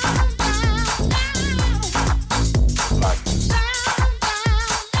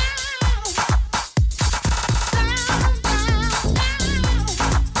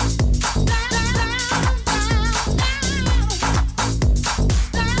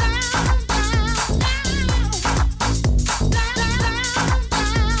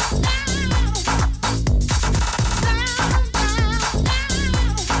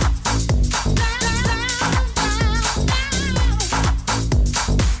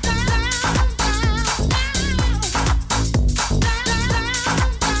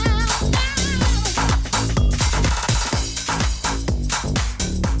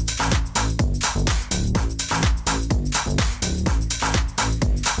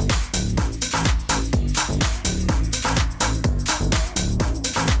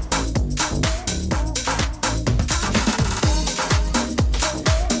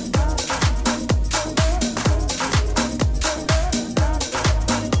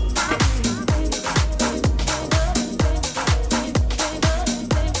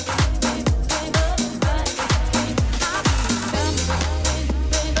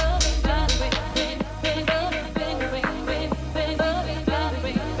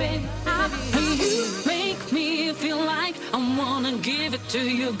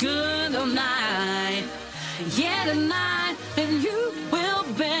 you good all night. Yeah, tonight, and you will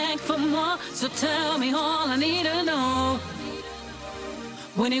beg for more. So tell me all I need to know.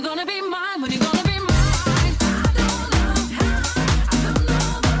 When you gonna be mine? When you gonna be mine?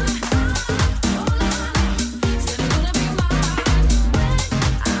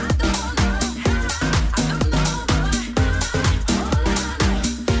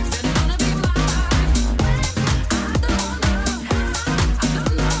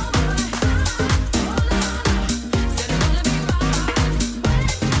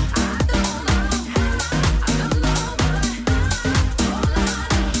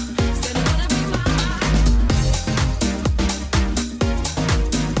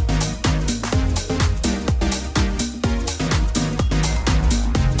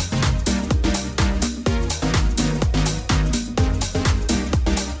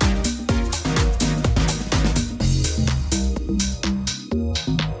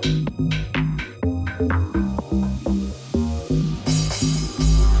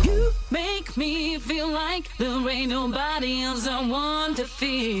 Nobody else I want to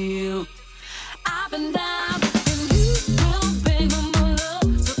feel up and down. And you will beg for more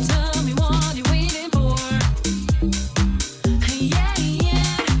love. So tell me what you're waiting for. Yeah,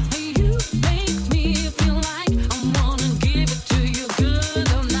 yeah. You make me feel like I wanna give it to you good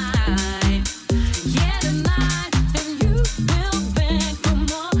all night. Yeah, tonight. And you will beg for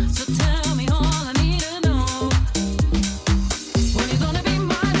more. So tell me all I need to know. When you gonna be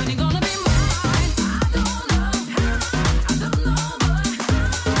mine? When you gonna be mine?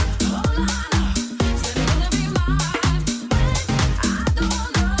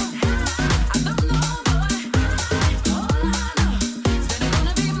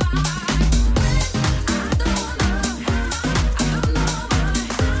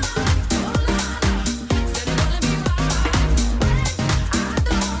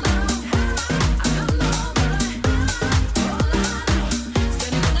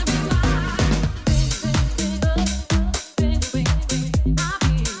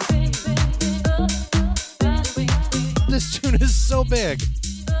 Big.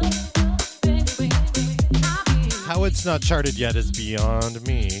 How it's not charted yet is beyond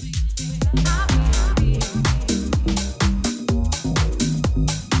me.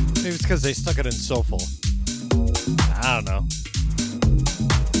 Maybe it's because they stuck it in Soulful. I don't know.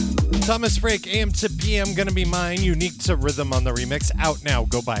 Thomas Frake, AM to PM, Gonna Be Mine, Unique to Rhythm on the remix. Out now,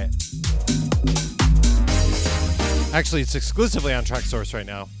 go buy it. Actually, it's exclusively on Tracksource right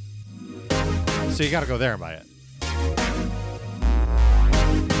now. So you gotta go there and buy it.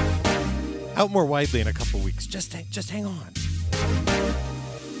 Out more widely in a couple weeks. Just hang on.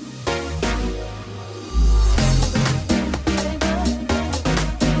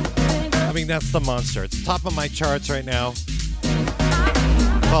 I mean, that's the monster. It's top of my charts right now.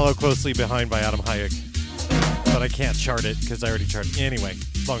 Follow closely behind by Adam Hayek. But I can't chart it because I already charted. Anyway,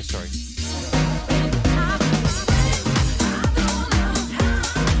 long story.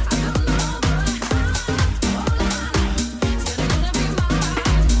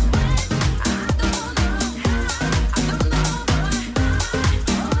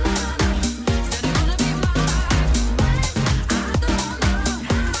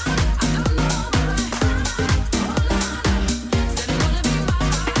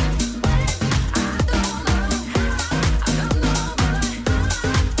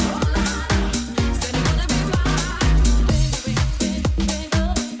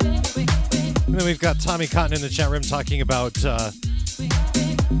 We've got Tommy Cotton in the chat room talking about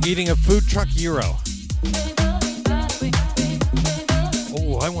eating a food truck gyro.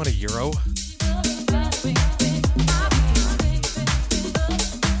 Oh, I want a gyro.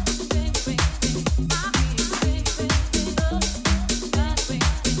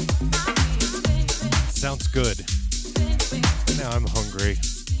 Sounds good. Now I'm hungry.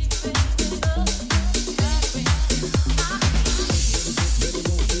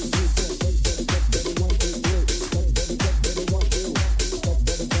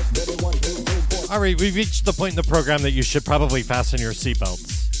 All right, we've reached the point in the program that you should probably fasten your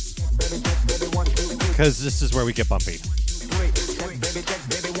seatbelts. Because this is where we get bumpy.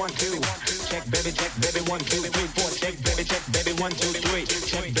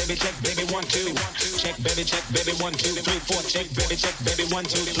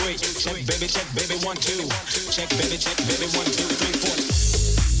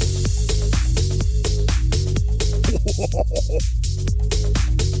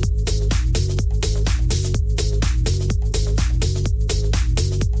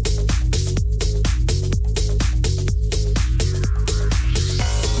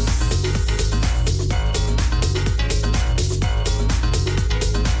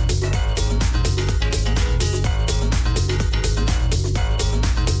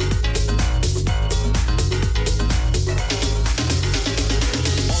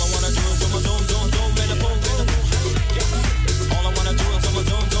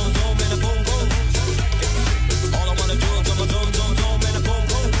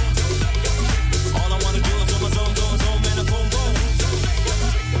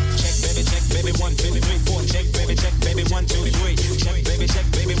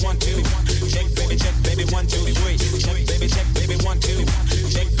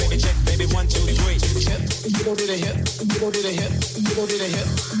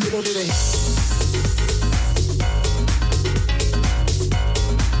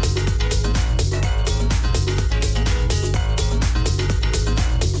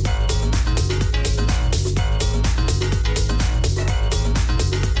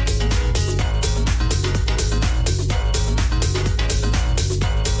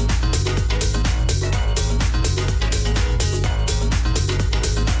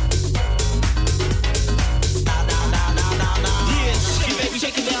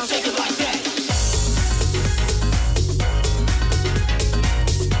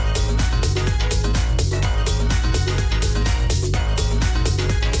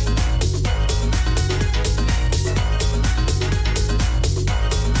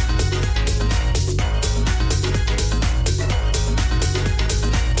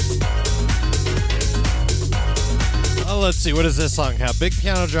 Let's see, what does this song have? Big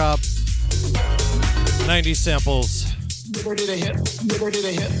piano drop, 90 samples.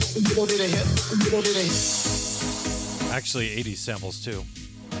 Actually, 80 samples too.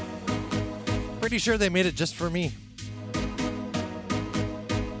 Pretty sure they made it just for me.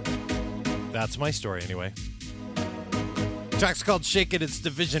 That's my story anyway. Track's called Shake It, it's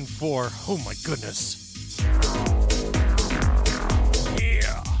Division 4. Oh my goodness.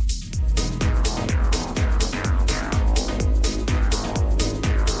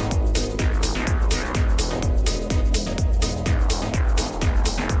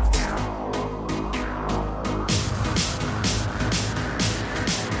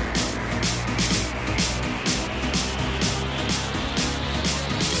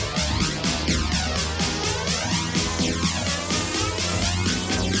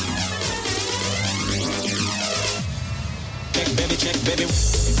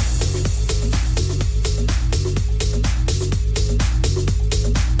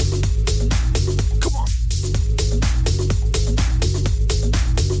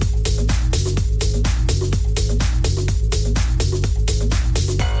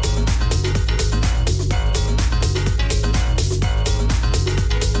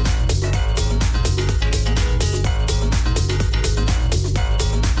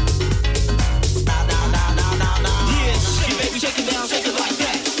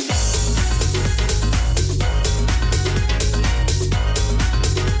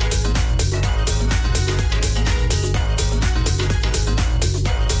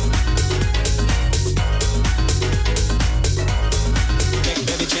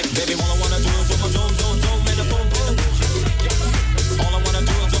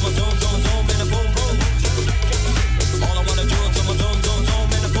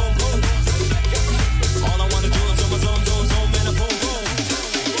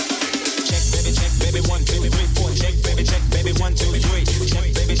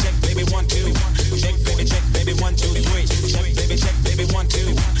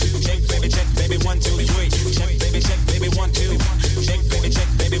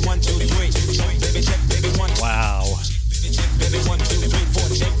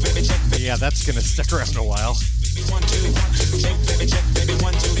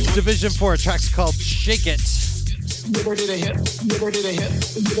 Division 4, track's called Shake It.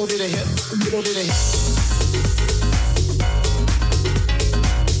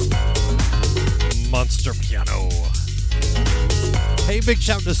 Monster piano. Hey, big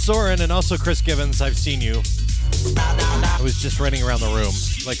shout to Soren and also Chris Gibbons. I've seen you. I was just running around the room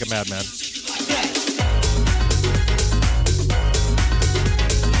like a madman.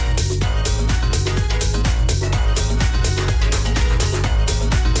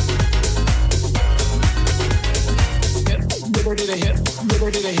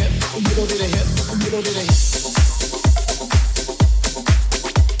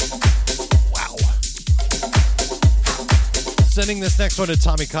 Wow. Sending this next one to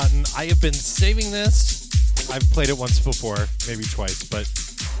Tommy Cotton. I have been saving this. I've played it once before, maybe twice, but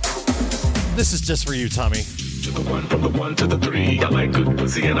this is just for you, Tommy. To the one, from the 1 to the 3. I like good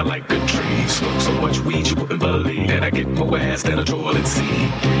pussy and I like good trees. Smoke so much weed you wouldn't believe. And I get more ass than a toilet seat.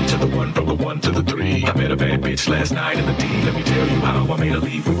 3 to the 1, from the 1 to the 3. I met a bad bitch last night in the D. Let me tell you how I made her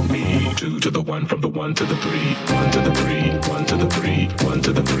leave with me. 2 to the 1, from the 1 to the 3. 1 to the 3, 1 to the 3, 1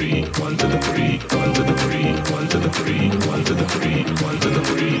 to the 3, 1 to the 3, 1 to the 3, 1 to the 3, 1 to the 3, 1 to the 3, 1 to the 3, 1 to the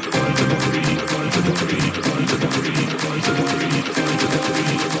 3, 1 to the 3, 1 to the 3, 1 to the 3,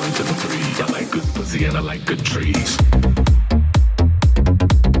 1 to the 3. I like good pussy and I like good trees.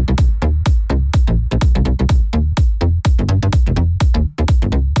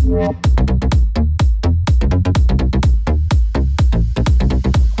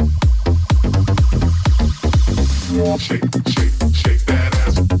 Shake, shake, shake that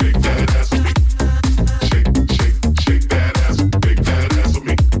ass, shake that ass. Shake,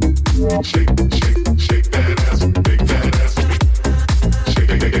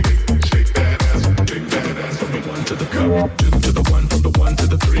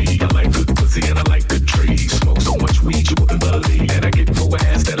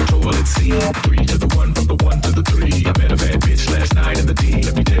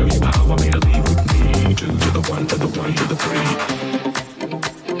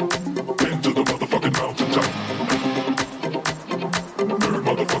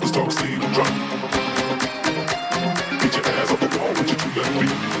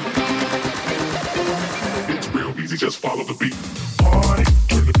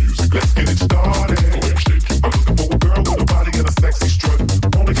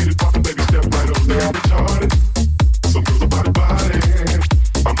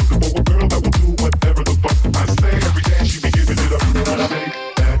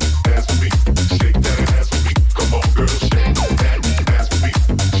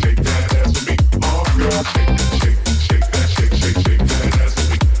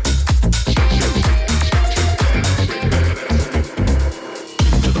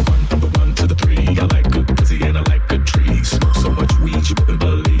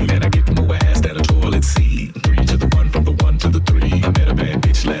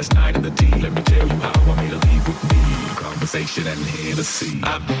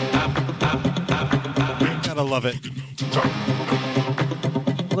 Gotta love it.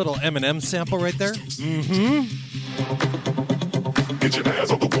 Little Eminem sample right there. Mm-hmm. Get your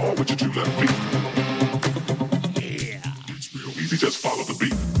ass on the wall with your two left feet. Yeah. It's real easy, just follow the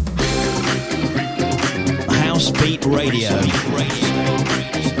beat. House Beat Radio.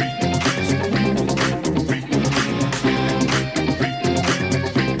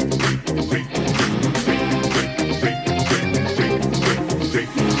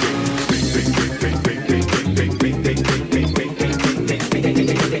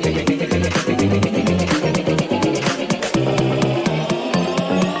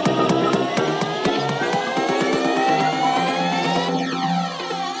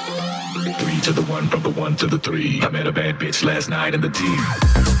 To the three. I met a bad bitch last night in the team.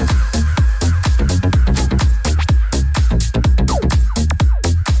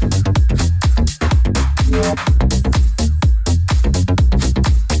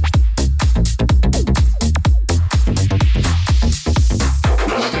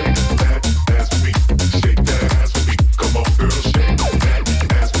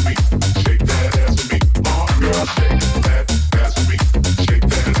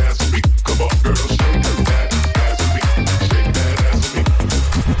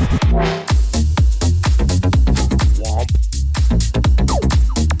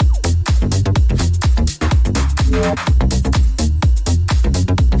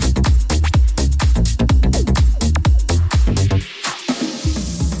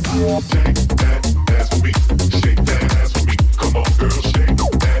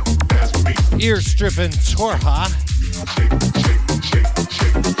 Ear-stripping Torha.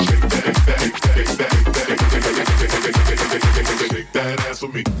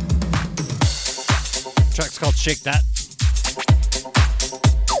 Track's called Shake That.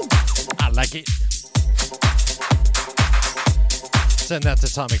 I like it. Send that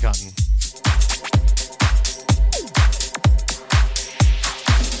to Tommy Cotton.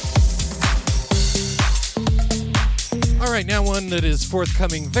 All right, now one that is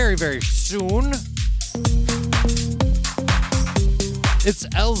forthcoming very, very soon. It's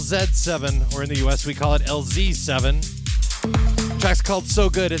LZ7, or in the US we call it LZ7. Track's called So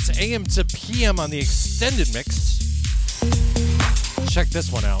Good. It's AM to PM on the extended mix. Check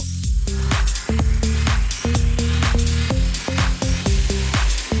this one out.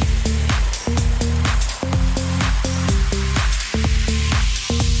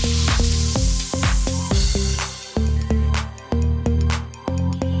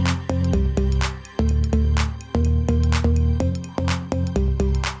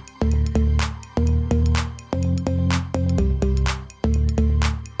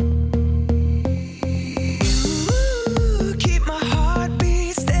 Keep my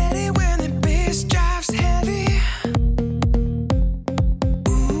heartbeat steady when the bass drives heavy.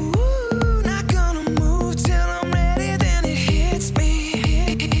 Ooh, not gonna move till I'm ready, then it hits me.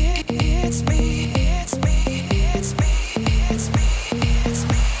 Hits me, hits me, hits me, hits me, hits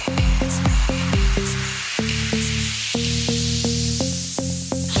me, hits me, hits me.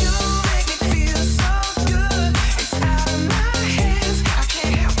 You make me feel so good. It's out of my hands. I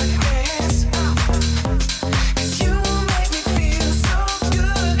can't help but dance. 'Cause you make me feel so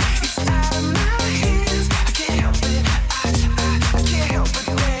good. It's out of my hands. I can't help it. I can't help but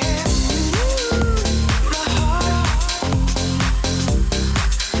dance. My heart.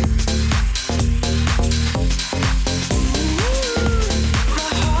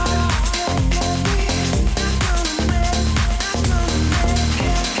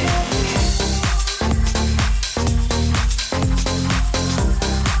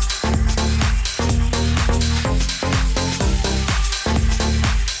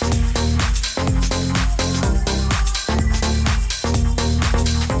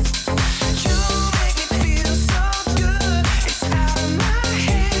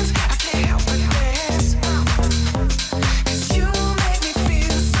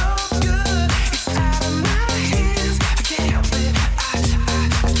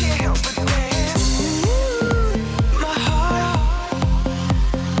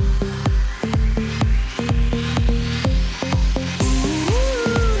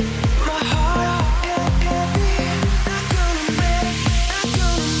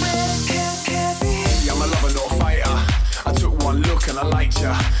 I'm a lover, not a fighter. I took one look and I liked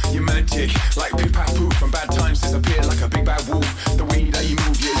ya. You're magic, like pip pap poof. From bad times disappear like a big bad wolf. The way that you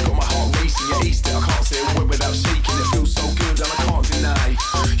move, yeah, it's got my heart racing. You aced it, I can't say a word without shaking. It feels so good and I can't deny.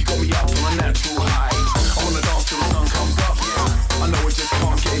 You got me up on a natural high. I wanna dance till the sun comes up, yeah. I know I just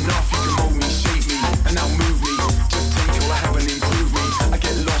can't get enough. You can mold me, shape me, and now move me. Just take all I have and improve me. I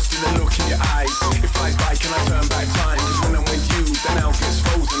get lost in the look in your eyes. It flies by, can I turn back time? 'Cause when I'm with you, then I'll get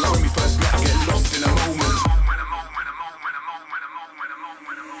slow.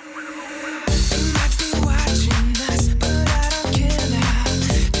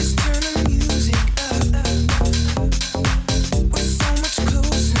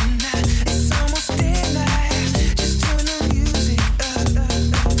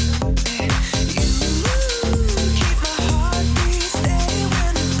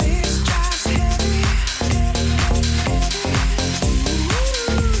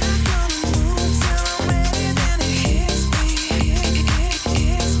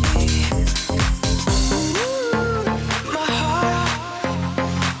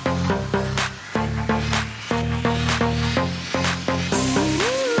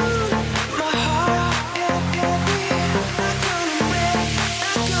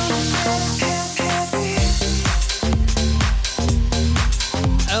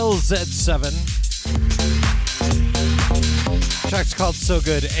 Z7. Track's called So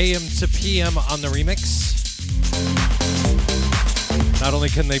Good, AM to PM on the remix. Not only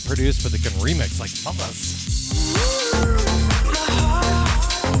can they produce, but they can remix like mamas.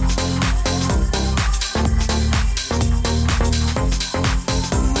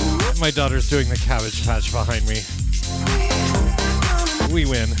 My daughter's doing the Cabbage Patch behind me. We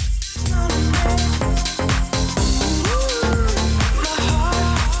win.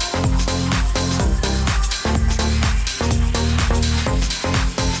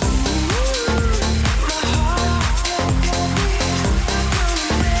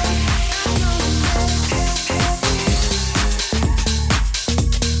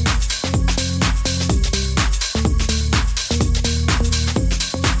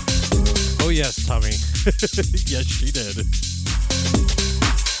 Yes, Tommy. Yes, she did.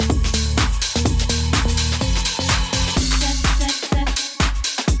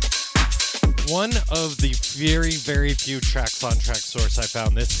 One of the very, very few tracks on Tracksource I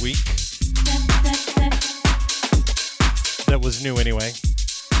found this week that was new anyway,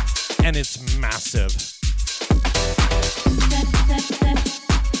 and it's massive.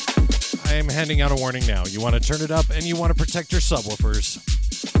 I am handing out a warning now. You want to turn it up and you want to protect your subwoofers.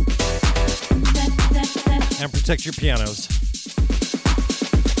 And protect your pianos.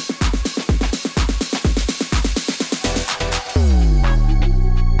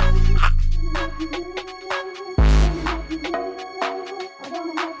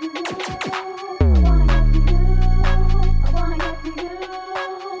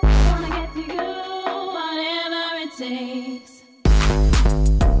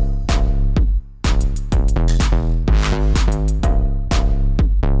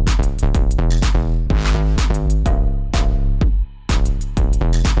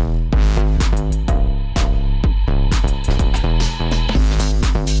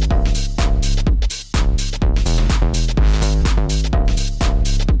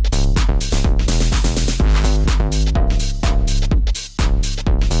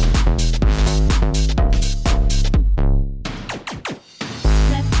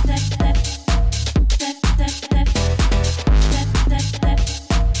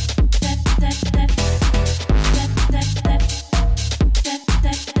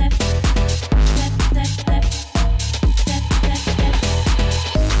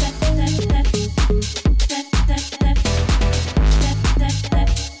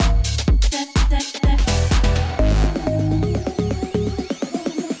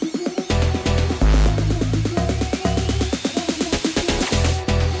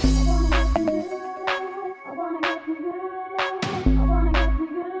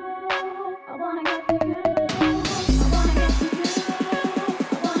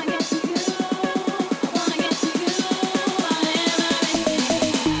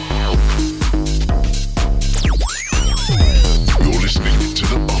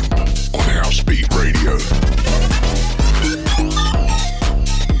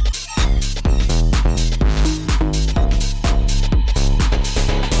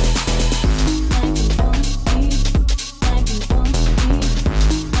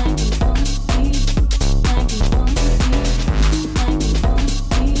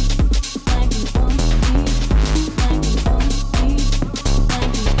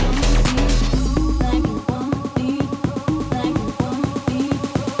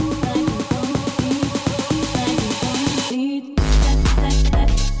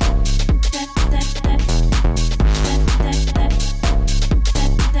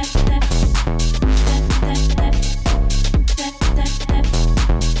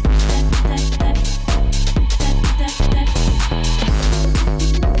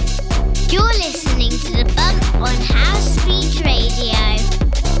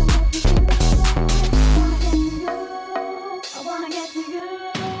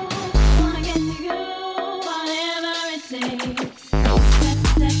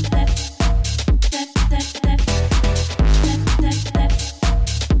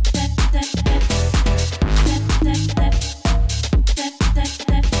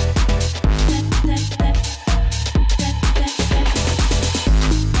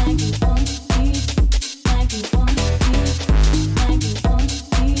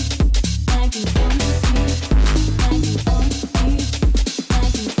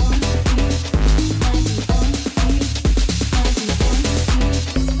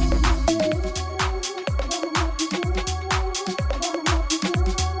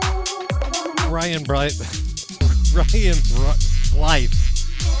 Ryan Blythe.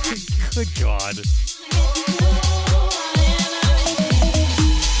 Good God.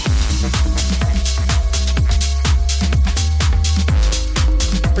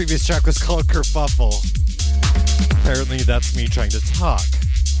 previous track was called Kerfuffle. Apparently that's me trying to talk.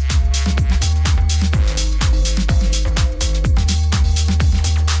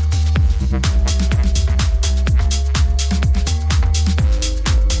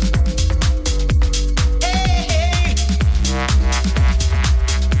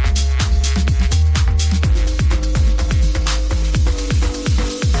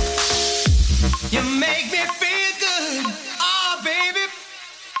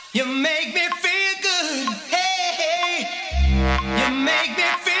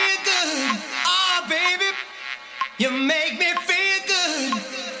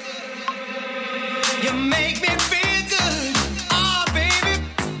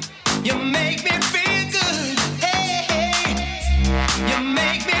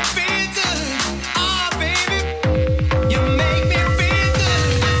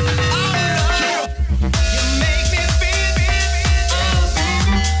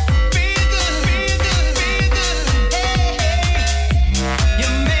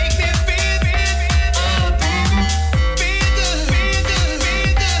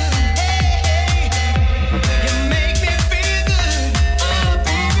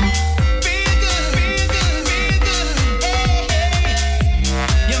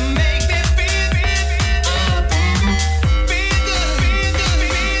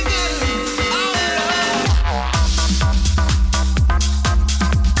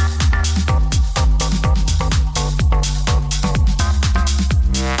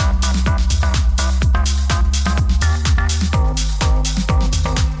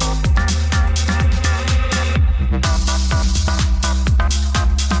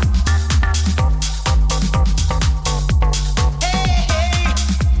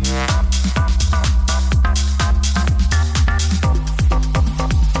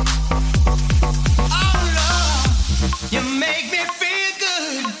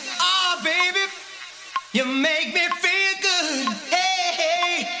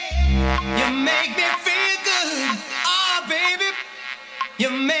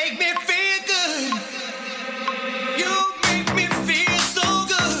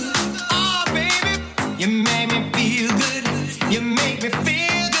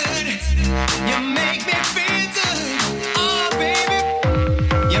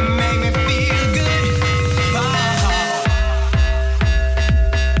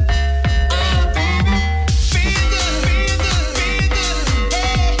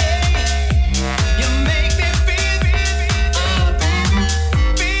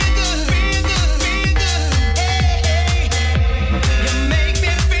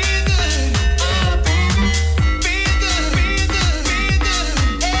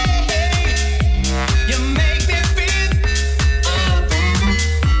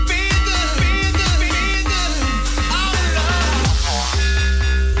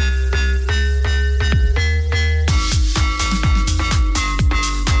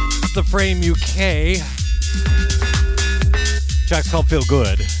 Frame UK. Track's called Feel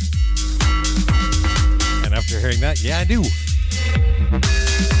Good. And after hearing that, yeah, I do.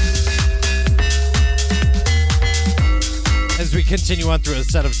 As we continue on through a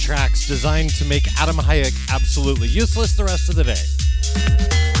set of tracks designed to make Adam Hayek absolutely useless the rest of the day.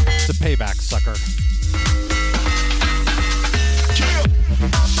 It's a payback, sucker.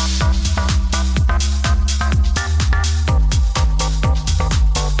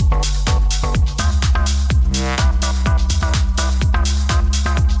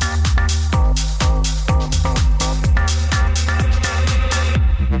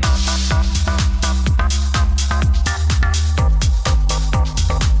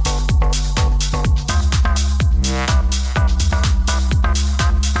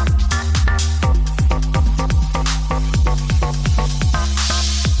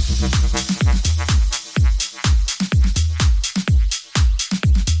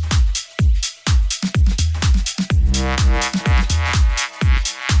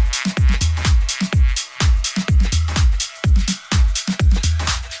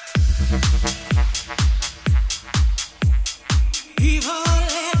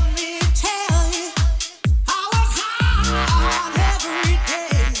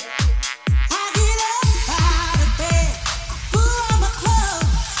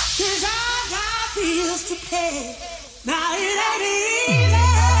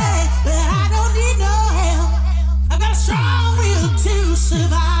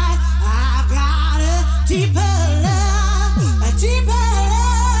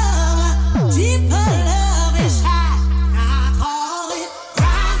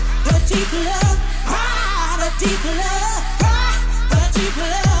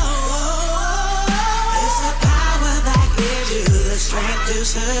 Strength to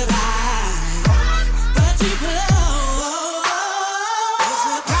survive. But deep love is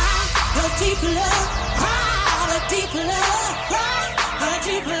a cry. But deep love, but deep love, but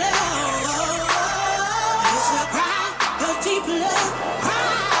deep love is a cry. But deep love,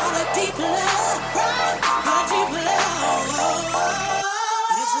 but deep love, but deep love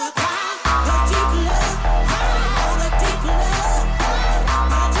is a cry. But deep love, but deep love,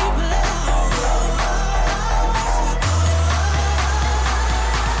 but deep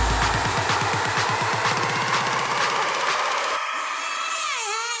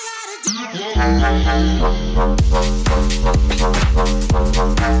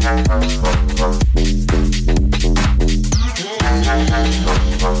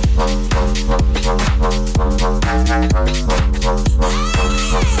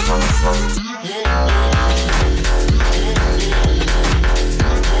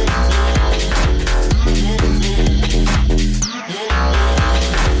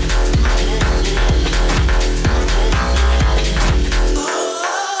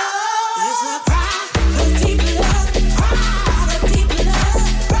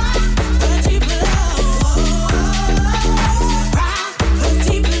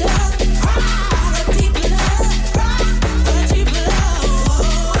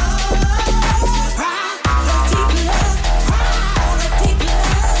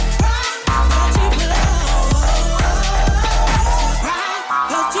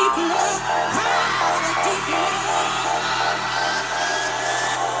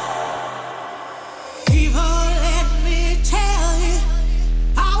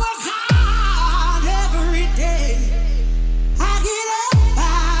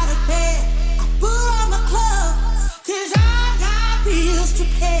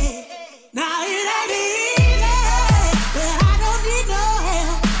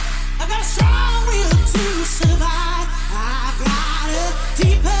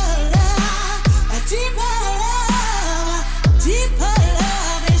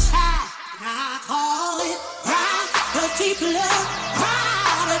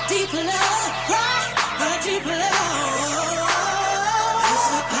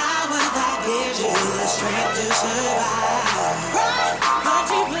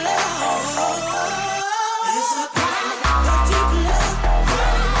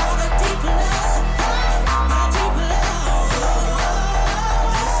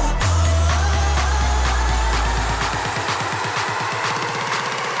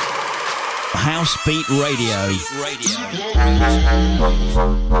House Beat Radio.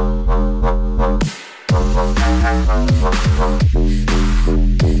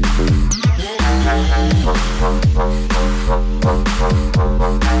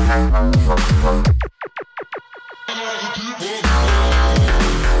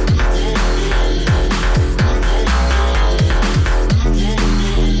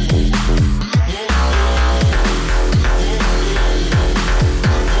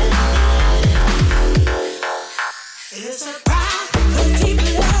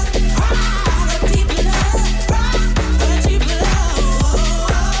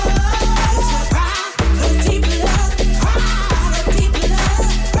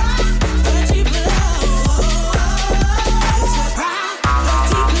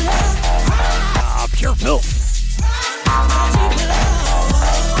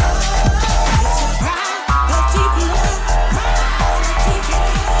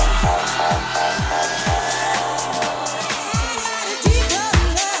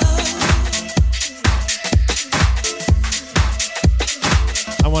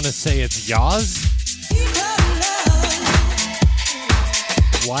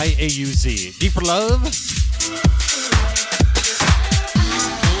 Y-A-U-Z. Deeper Love.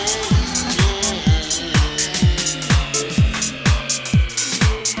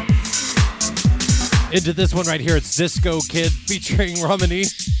 Into this one right here, it's Disco Kid featuring Romani.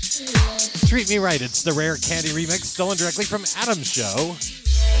 Treat Me Right. It's the Rare Candy remix, stolen directly from Adam's show.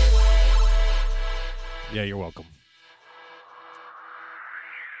 Yeah, you're welcome.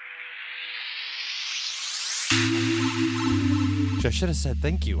 I should have said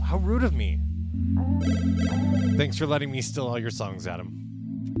thank you. How rude of me. Thanks for letting me steal all your songs, Adam.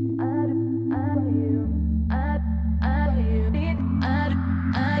 Are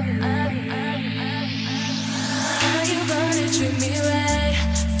you gonna treat me right?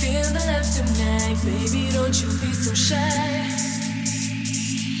 Feel the love tonight. Baby, don't you be so shy.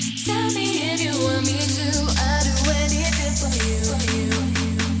 Tell me if you want me to. I'll do anything for you.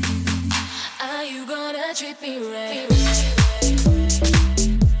 Are you gonna treat me right?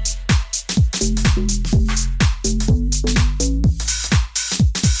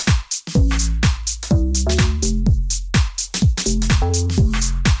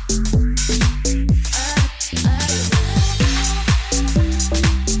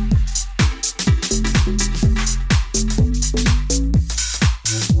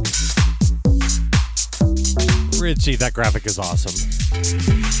 Richie, that graphic is awesome.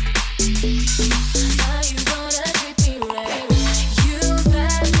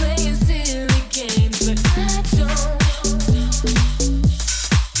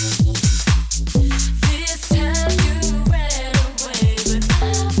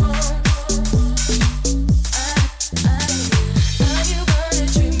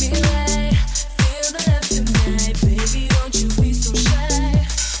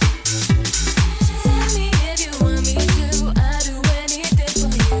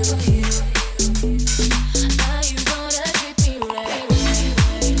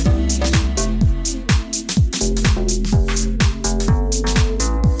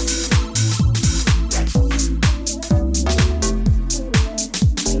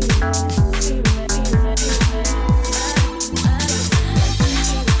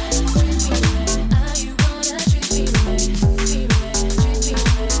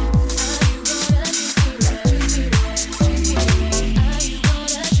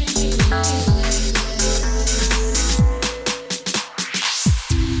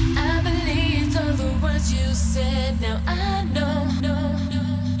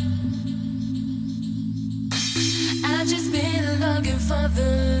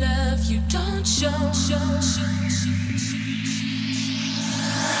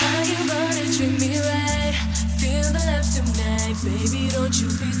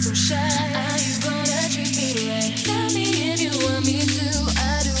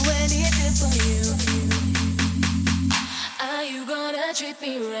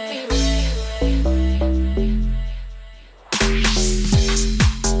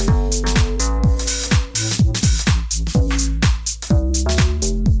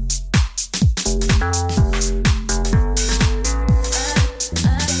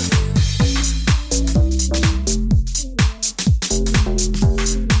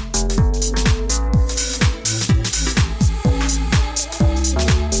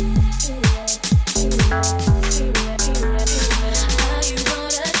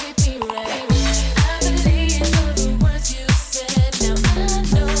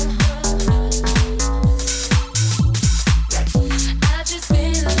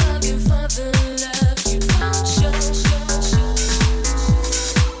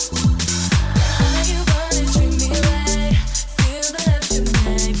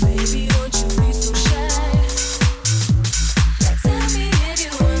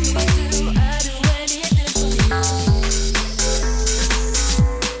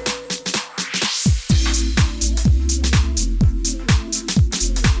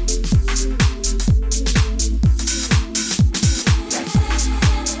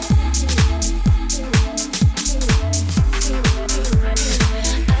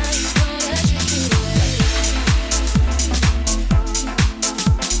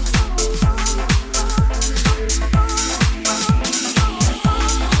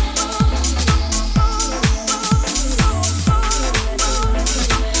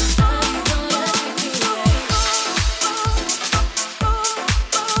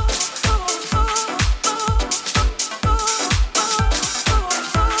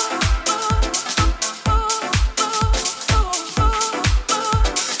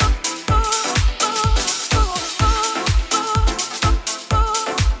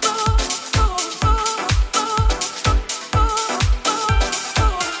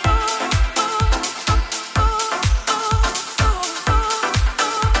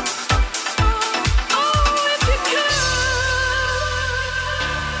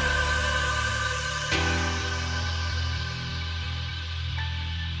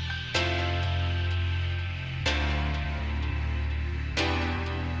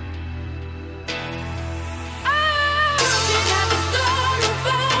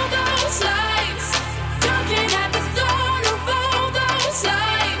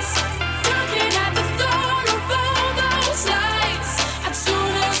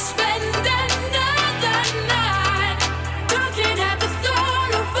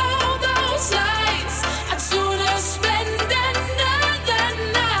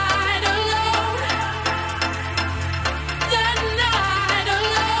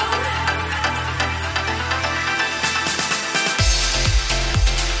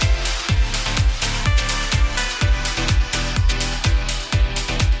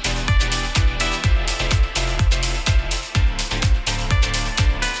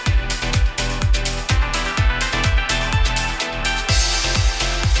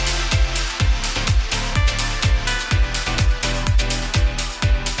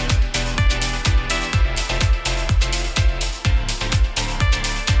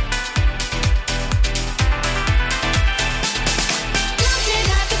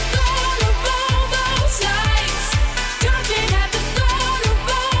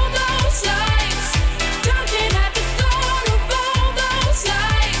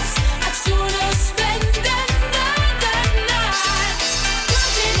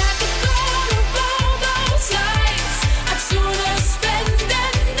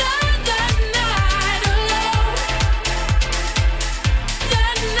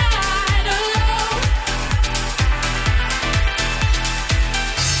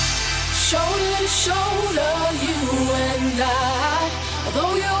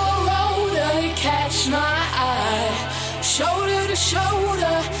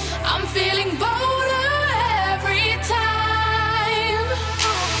 shoulder. I'm feeling bolder every time.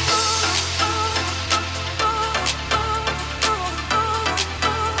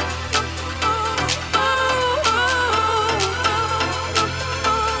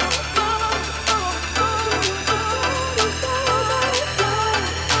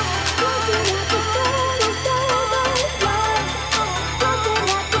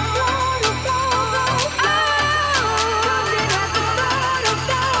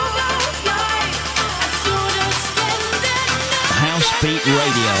 Beat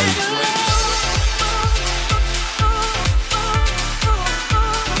Radio.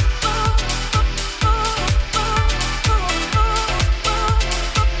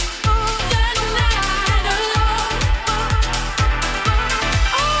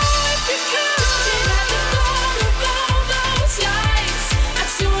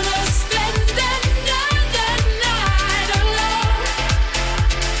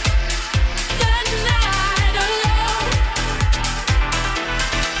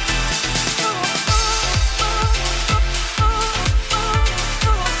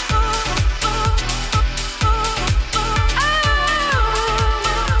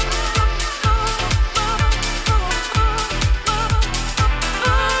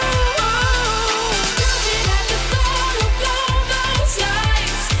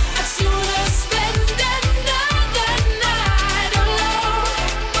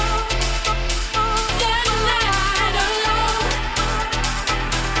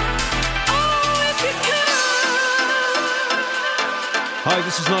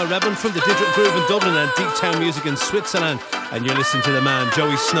 This is Niall Rebin from the Digital Groove in Dublin and Deep Town Music in Switzerland, and you're listening to the man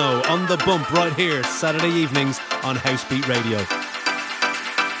Joey Snow on the bump right here Saturday evenings on Housebeat Radio.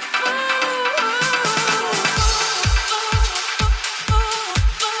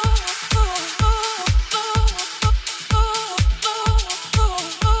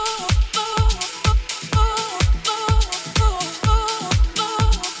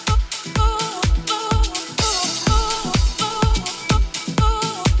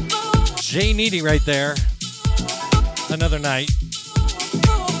 Jay Needy right there. Another night.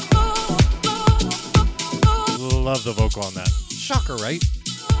 Love the vocal on that. Shocker, right?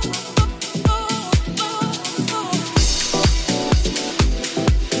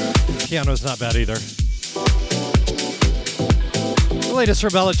 Piano's not bad either. The latest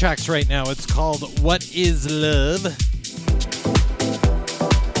from Bellatrix right now. It's called What Is Love?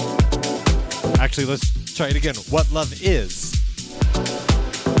 Actually, let's try it again. What Love Is.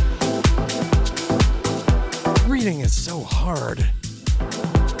 Reading is so hard.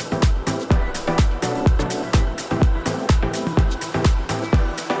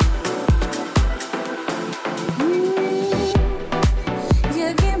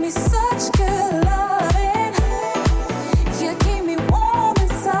 You give me such good loving. You keep me warm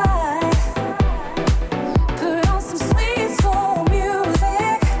inside. Put on some sweet soul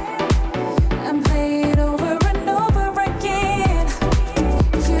music and play it over and over again.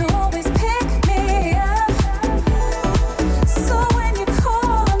 You always pick me up. So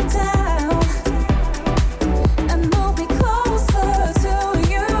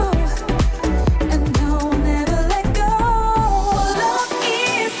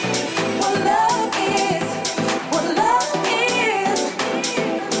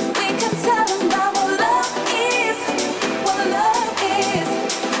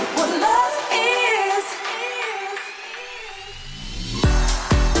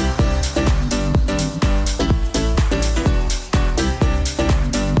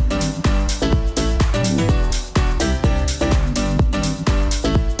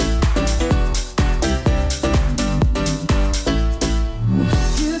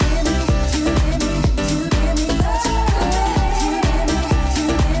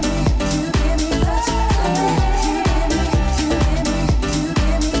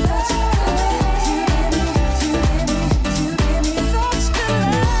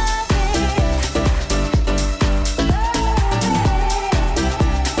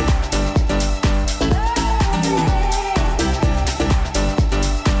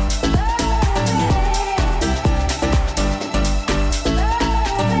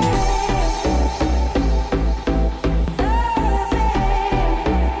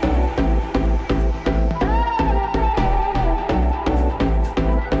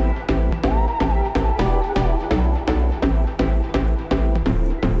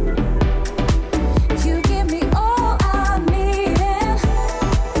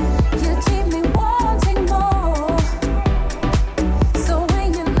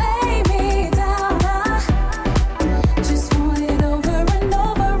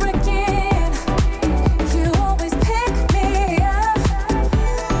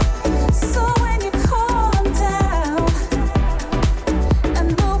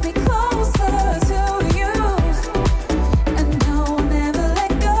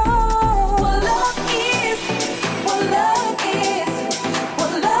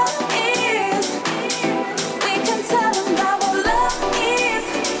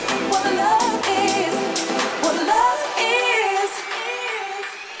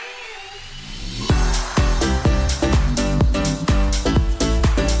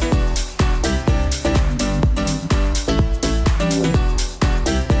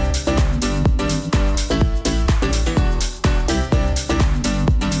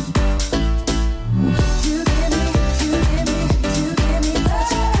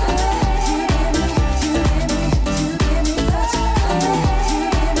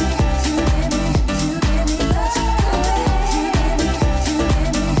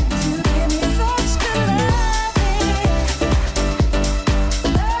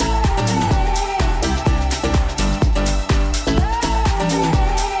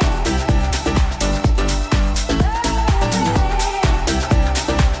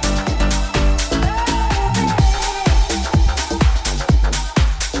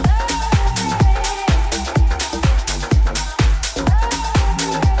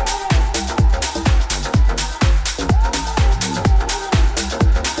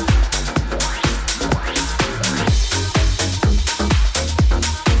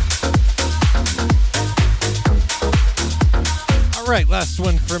Right, last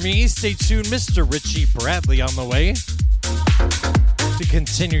one for me. Stay tuned, Mr. Richie Bradley on the way to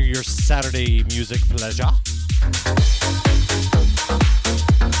continue your Saturday music pleasure.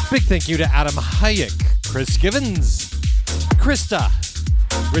 Big thank you to Adam Hayek, Chris Givens, Krista,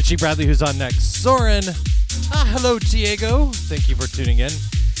 Richie Bradley, who's on next, Soren. Hello, Diego. Thank you for tuning in.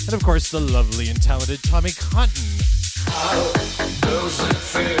 And of course, the lovely and talented Tommy Cotton. How does it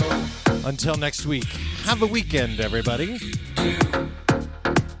feel? Until next week, have a weekend, everybody.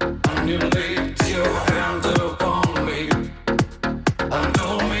 And you laid your hand upon me and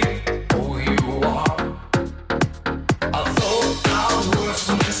told me who you are. I thought I was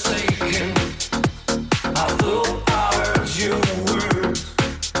mistaken. I thought I heard your words.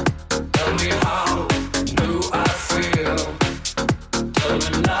 Tell me how do I feel? Tell me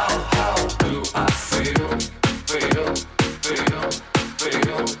now how do I feel? Feel, feel, feel, feel, feel, feel,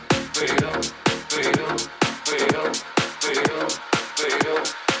 feel,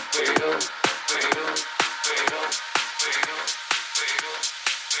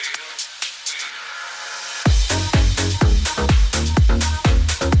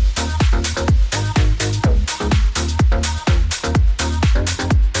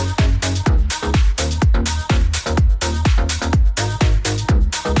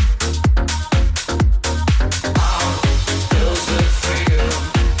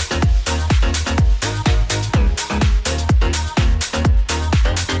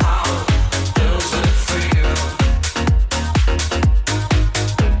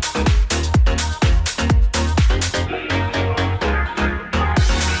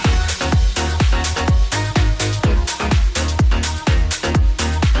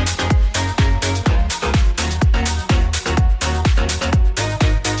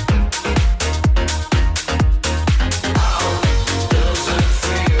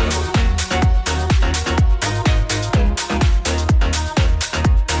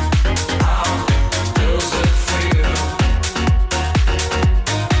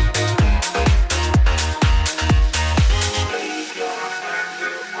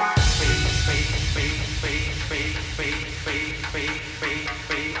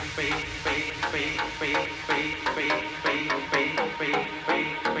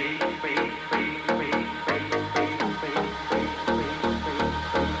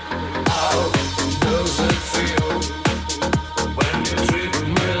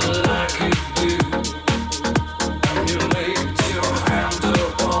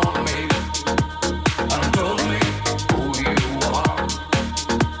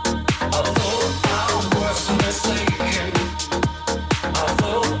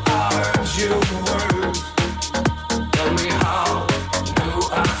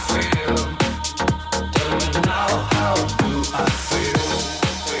 feel.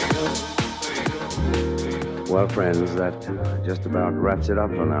 Well, friends, that just about wraps it up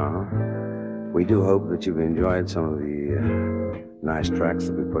for now. We do hope that you've enjoyed some of the nice tracks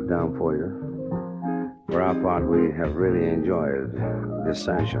that we put down for you. For our part, we have really enjoyed this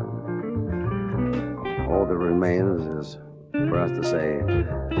session. All that remains is for us to say,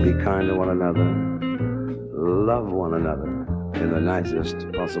 be kind to one another, love one another in the nicest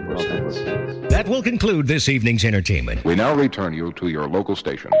possible sense. That will conclude this evening's entertainment. We now return you to your local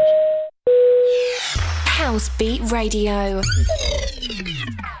stations. House Beat Radio.